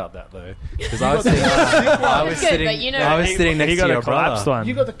shit about that though, because I was sitting next to your brother. One.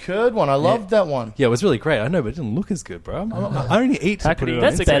 You got the curd one. I loved that one. Yeah, it was really great. I know, but it didn't look as good, bro. I only eat to put it on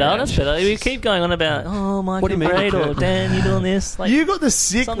That's Instagram. better. That's better. We keep going on about Mikey great or Dan, you doing this. Like, you got the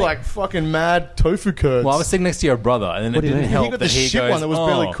sick, fucking mad tofu curds. Well, I was sitting next to your brother, and then it didn't help you got that the he shit goes, one that was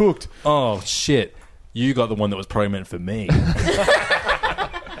barely cooked. Oh shit! You got the one that was probably meant for me.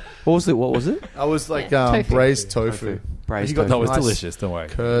 What was it? I was like tofu. braised tofu. Braised No, tofu. it's delicious. Don't worry.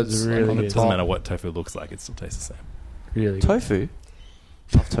 Curds really on the good. It doesn't top. matter what tofu looks like; it still tastes the same. Really good. Tofu.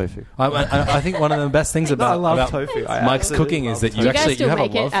 Love tofu. I think one of the best things about tofu. I Mike's absolutely cooking love is that Do you guys you still have a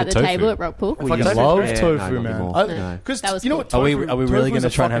make love it at for the tofu. table at Rockpool? I fucking love tofu, man. No. Because That was you know what? Are we tofu- really tofu going is to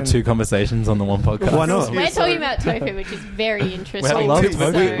a try and have fucking- 2 conversations on the one podcast? Why not? We're talking about tofu, which is very interesting. We love So-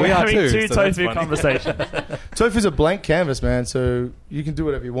 tofu. We We're are having too, two so that's tofu funny. conversations. Tofu's a blank canvas, man. So you can do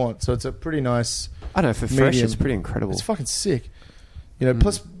whatever you want. So it's a pretty nice. I know, for fresh, medium. it's pretty incredible. It's fucking sick.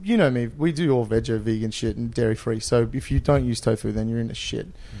 Plus, you know me, we do all veg, vegan shit and dairy free. So if you don't use tofu, then you're in the shit.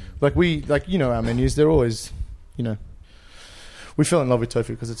 Like our menus, they're always, we fell in love with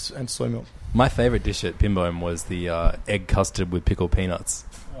tofu and soy milk. My favourite dish at Pinbone was the egg custard with pickled peanuts.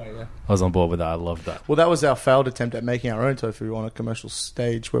 Oh yeah. I was on board with that. I loved that. Well, that was our failed attempt at making our own tofu on a commercial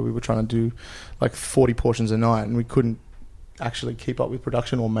stage where we were trying to do like 40 portions a night, and we couldn't actually keep up with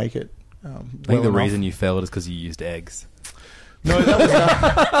production or make it. I think the reason you failed is because you used eggs. No, that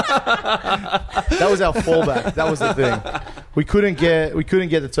was our fallback. That was the thing. We couldn't get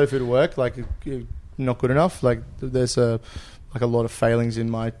the tofu to work. Like, not good enough. Like, there's a lot of failings in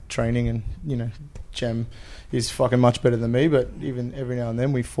my training, and Jem is fucking much better than me, but even every now and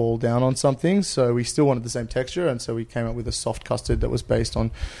then we fall down on some things. So we still wanted the same texture, and so we came up with a soft custard that was based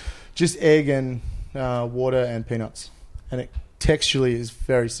on just egg and water and peanuts. And it texturally is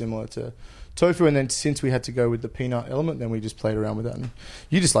very similar to tofu. And then since we had to go with the peanut element, then we just played around with that. And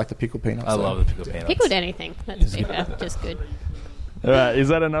you just like the pickled peanuts. I love the pickled peanuts. Pickled anything. That's just good. All right, is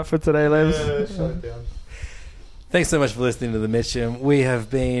that enough for today, Levs? Shut it down. Thanks so much for listening to The Mitchum. We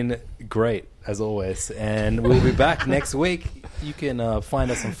have been great, as always, and we'll be back next week. You can find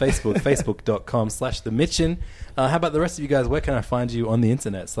us on Facebook, facebook.com/The Mitchum. How about the rest of you guys? Where can I find you on the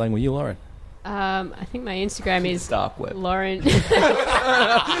internet? Starting with you, Lauren. I think my Instagram is dark web. Lauren.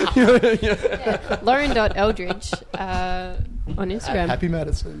 Lauren.Eldridge on Instagram. Happy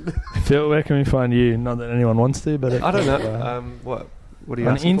Madison. Phil, where can we find you? Not that anyone wants to, but... I don't know. What are you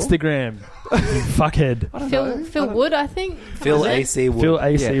on asking Instagram. You fuckhead. Phil Wood, I think. Phil AC Wood. Phil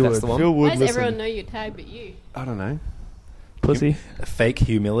AC Yeah, Wood. that's the one. Phil Wood, Why does listen. everyone know your tag but you? I don't know. Pussy. Fake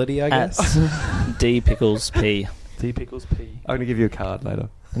humility, I guess. D Pickles P. D Pickles P. I'm going to give you a card later.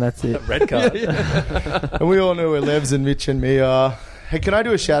 And that's it. Red card. And we all know where Levs and Mitch and me are. Hey, can I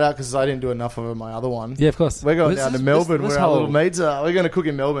do a shout out because I didn't do enough of my other one? Yeah, of course. We're going This down to is- Melbourne this where our whole- little maids are. We're going to cook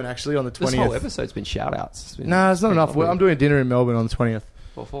in Melbourne actually on the 20th. This whole episode's been shout-outs. Nah, it's not enough. I'm doing dinner in Melbourne on the 20th.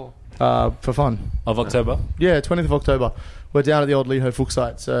 What for? For fun. Of October. Yeah, 20th of October. We're down at the old Leho Fook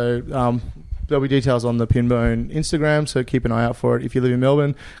site. So there'll be details on the Pinbone Instagram, so keep an eye out for it if you live in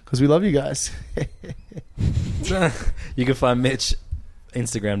Melbourne, because we love you guys. You can find Mitch,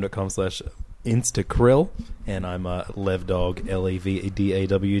 Instagram.com/Instakrill, and I'm Levdog,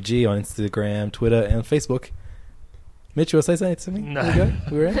 LEVDAWG on Instagram, Twitter, and Facebook. Mitch, you want to say something? No. There we go.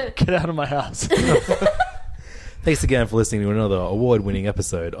 We're in. Get out of my house. Thanks again for listening to another award-winning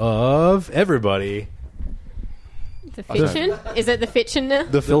episode of Everybody. The Fiction? Is it the Fiction now?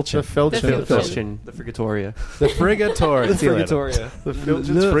 The Filchin. The Filchin. The Filchin. The Frigatoria. The Frigatoria. See you later. The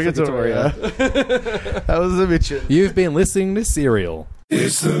Filchin's Frigatoria. That was the Mitchin. You've been listening to Serial.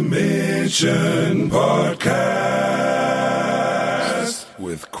 It's the Mitchin Podcast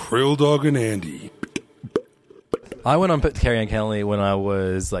with Krill Dog and Andy. I went on Carrie Ann Kennelly when I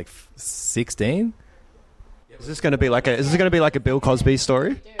was like 16. Is this going to be like a Bill Cosby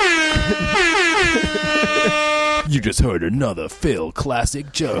story? You just heard another Phil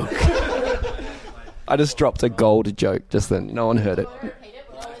classic joke. I just dropped a gold joke just then. No one heard it.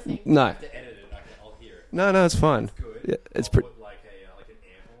 No. No, it's fine. Yeah, it's pretty.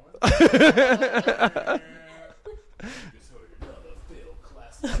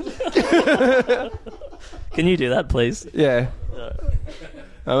 Can you do that, please? Yeah.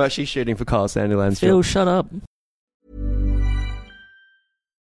 I'm actually shooting for Kyle Sandilands. Phil, shut up.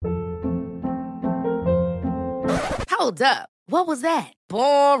 Hold up. What was that?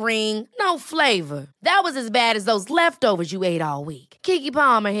 Boring. No flavor. That was as bad as those leftovers you ate all week. Keke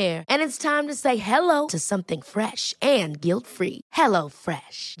Palmer here, and it's time to say hello to something fresh and guilt-free. Hello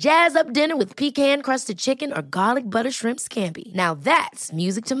Fresh. Jazz up dinner with pecan-crusted chicken or garlic butter shrimp scampi. Now that's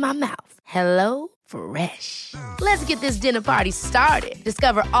music to my mouth. Hello Fresh. Let's get this dinner party started.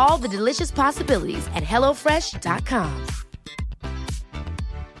 Discover all the delicious possibilities at hellofresh.com.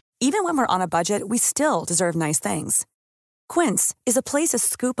 Even when we're on a budget, we still deserve nice things. Quince is a place to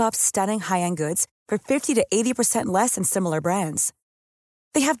scoop up stunning high-end goods for 50 to 80% less than similar brands.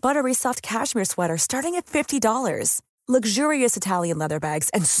 They have buttery soft cashmere sweaters starting at $50, luxurious Italian leather bags,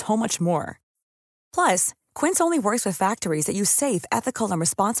 and so much more. Plus, Quince only works with factories that use safe, ethical, and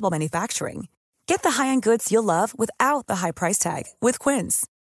responsible manufacturing. Get the high-end goods you'll love without the high price tag with Quince.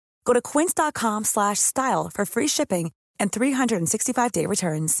 Go to quince.com/style for free shipping and 365-day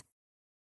returns.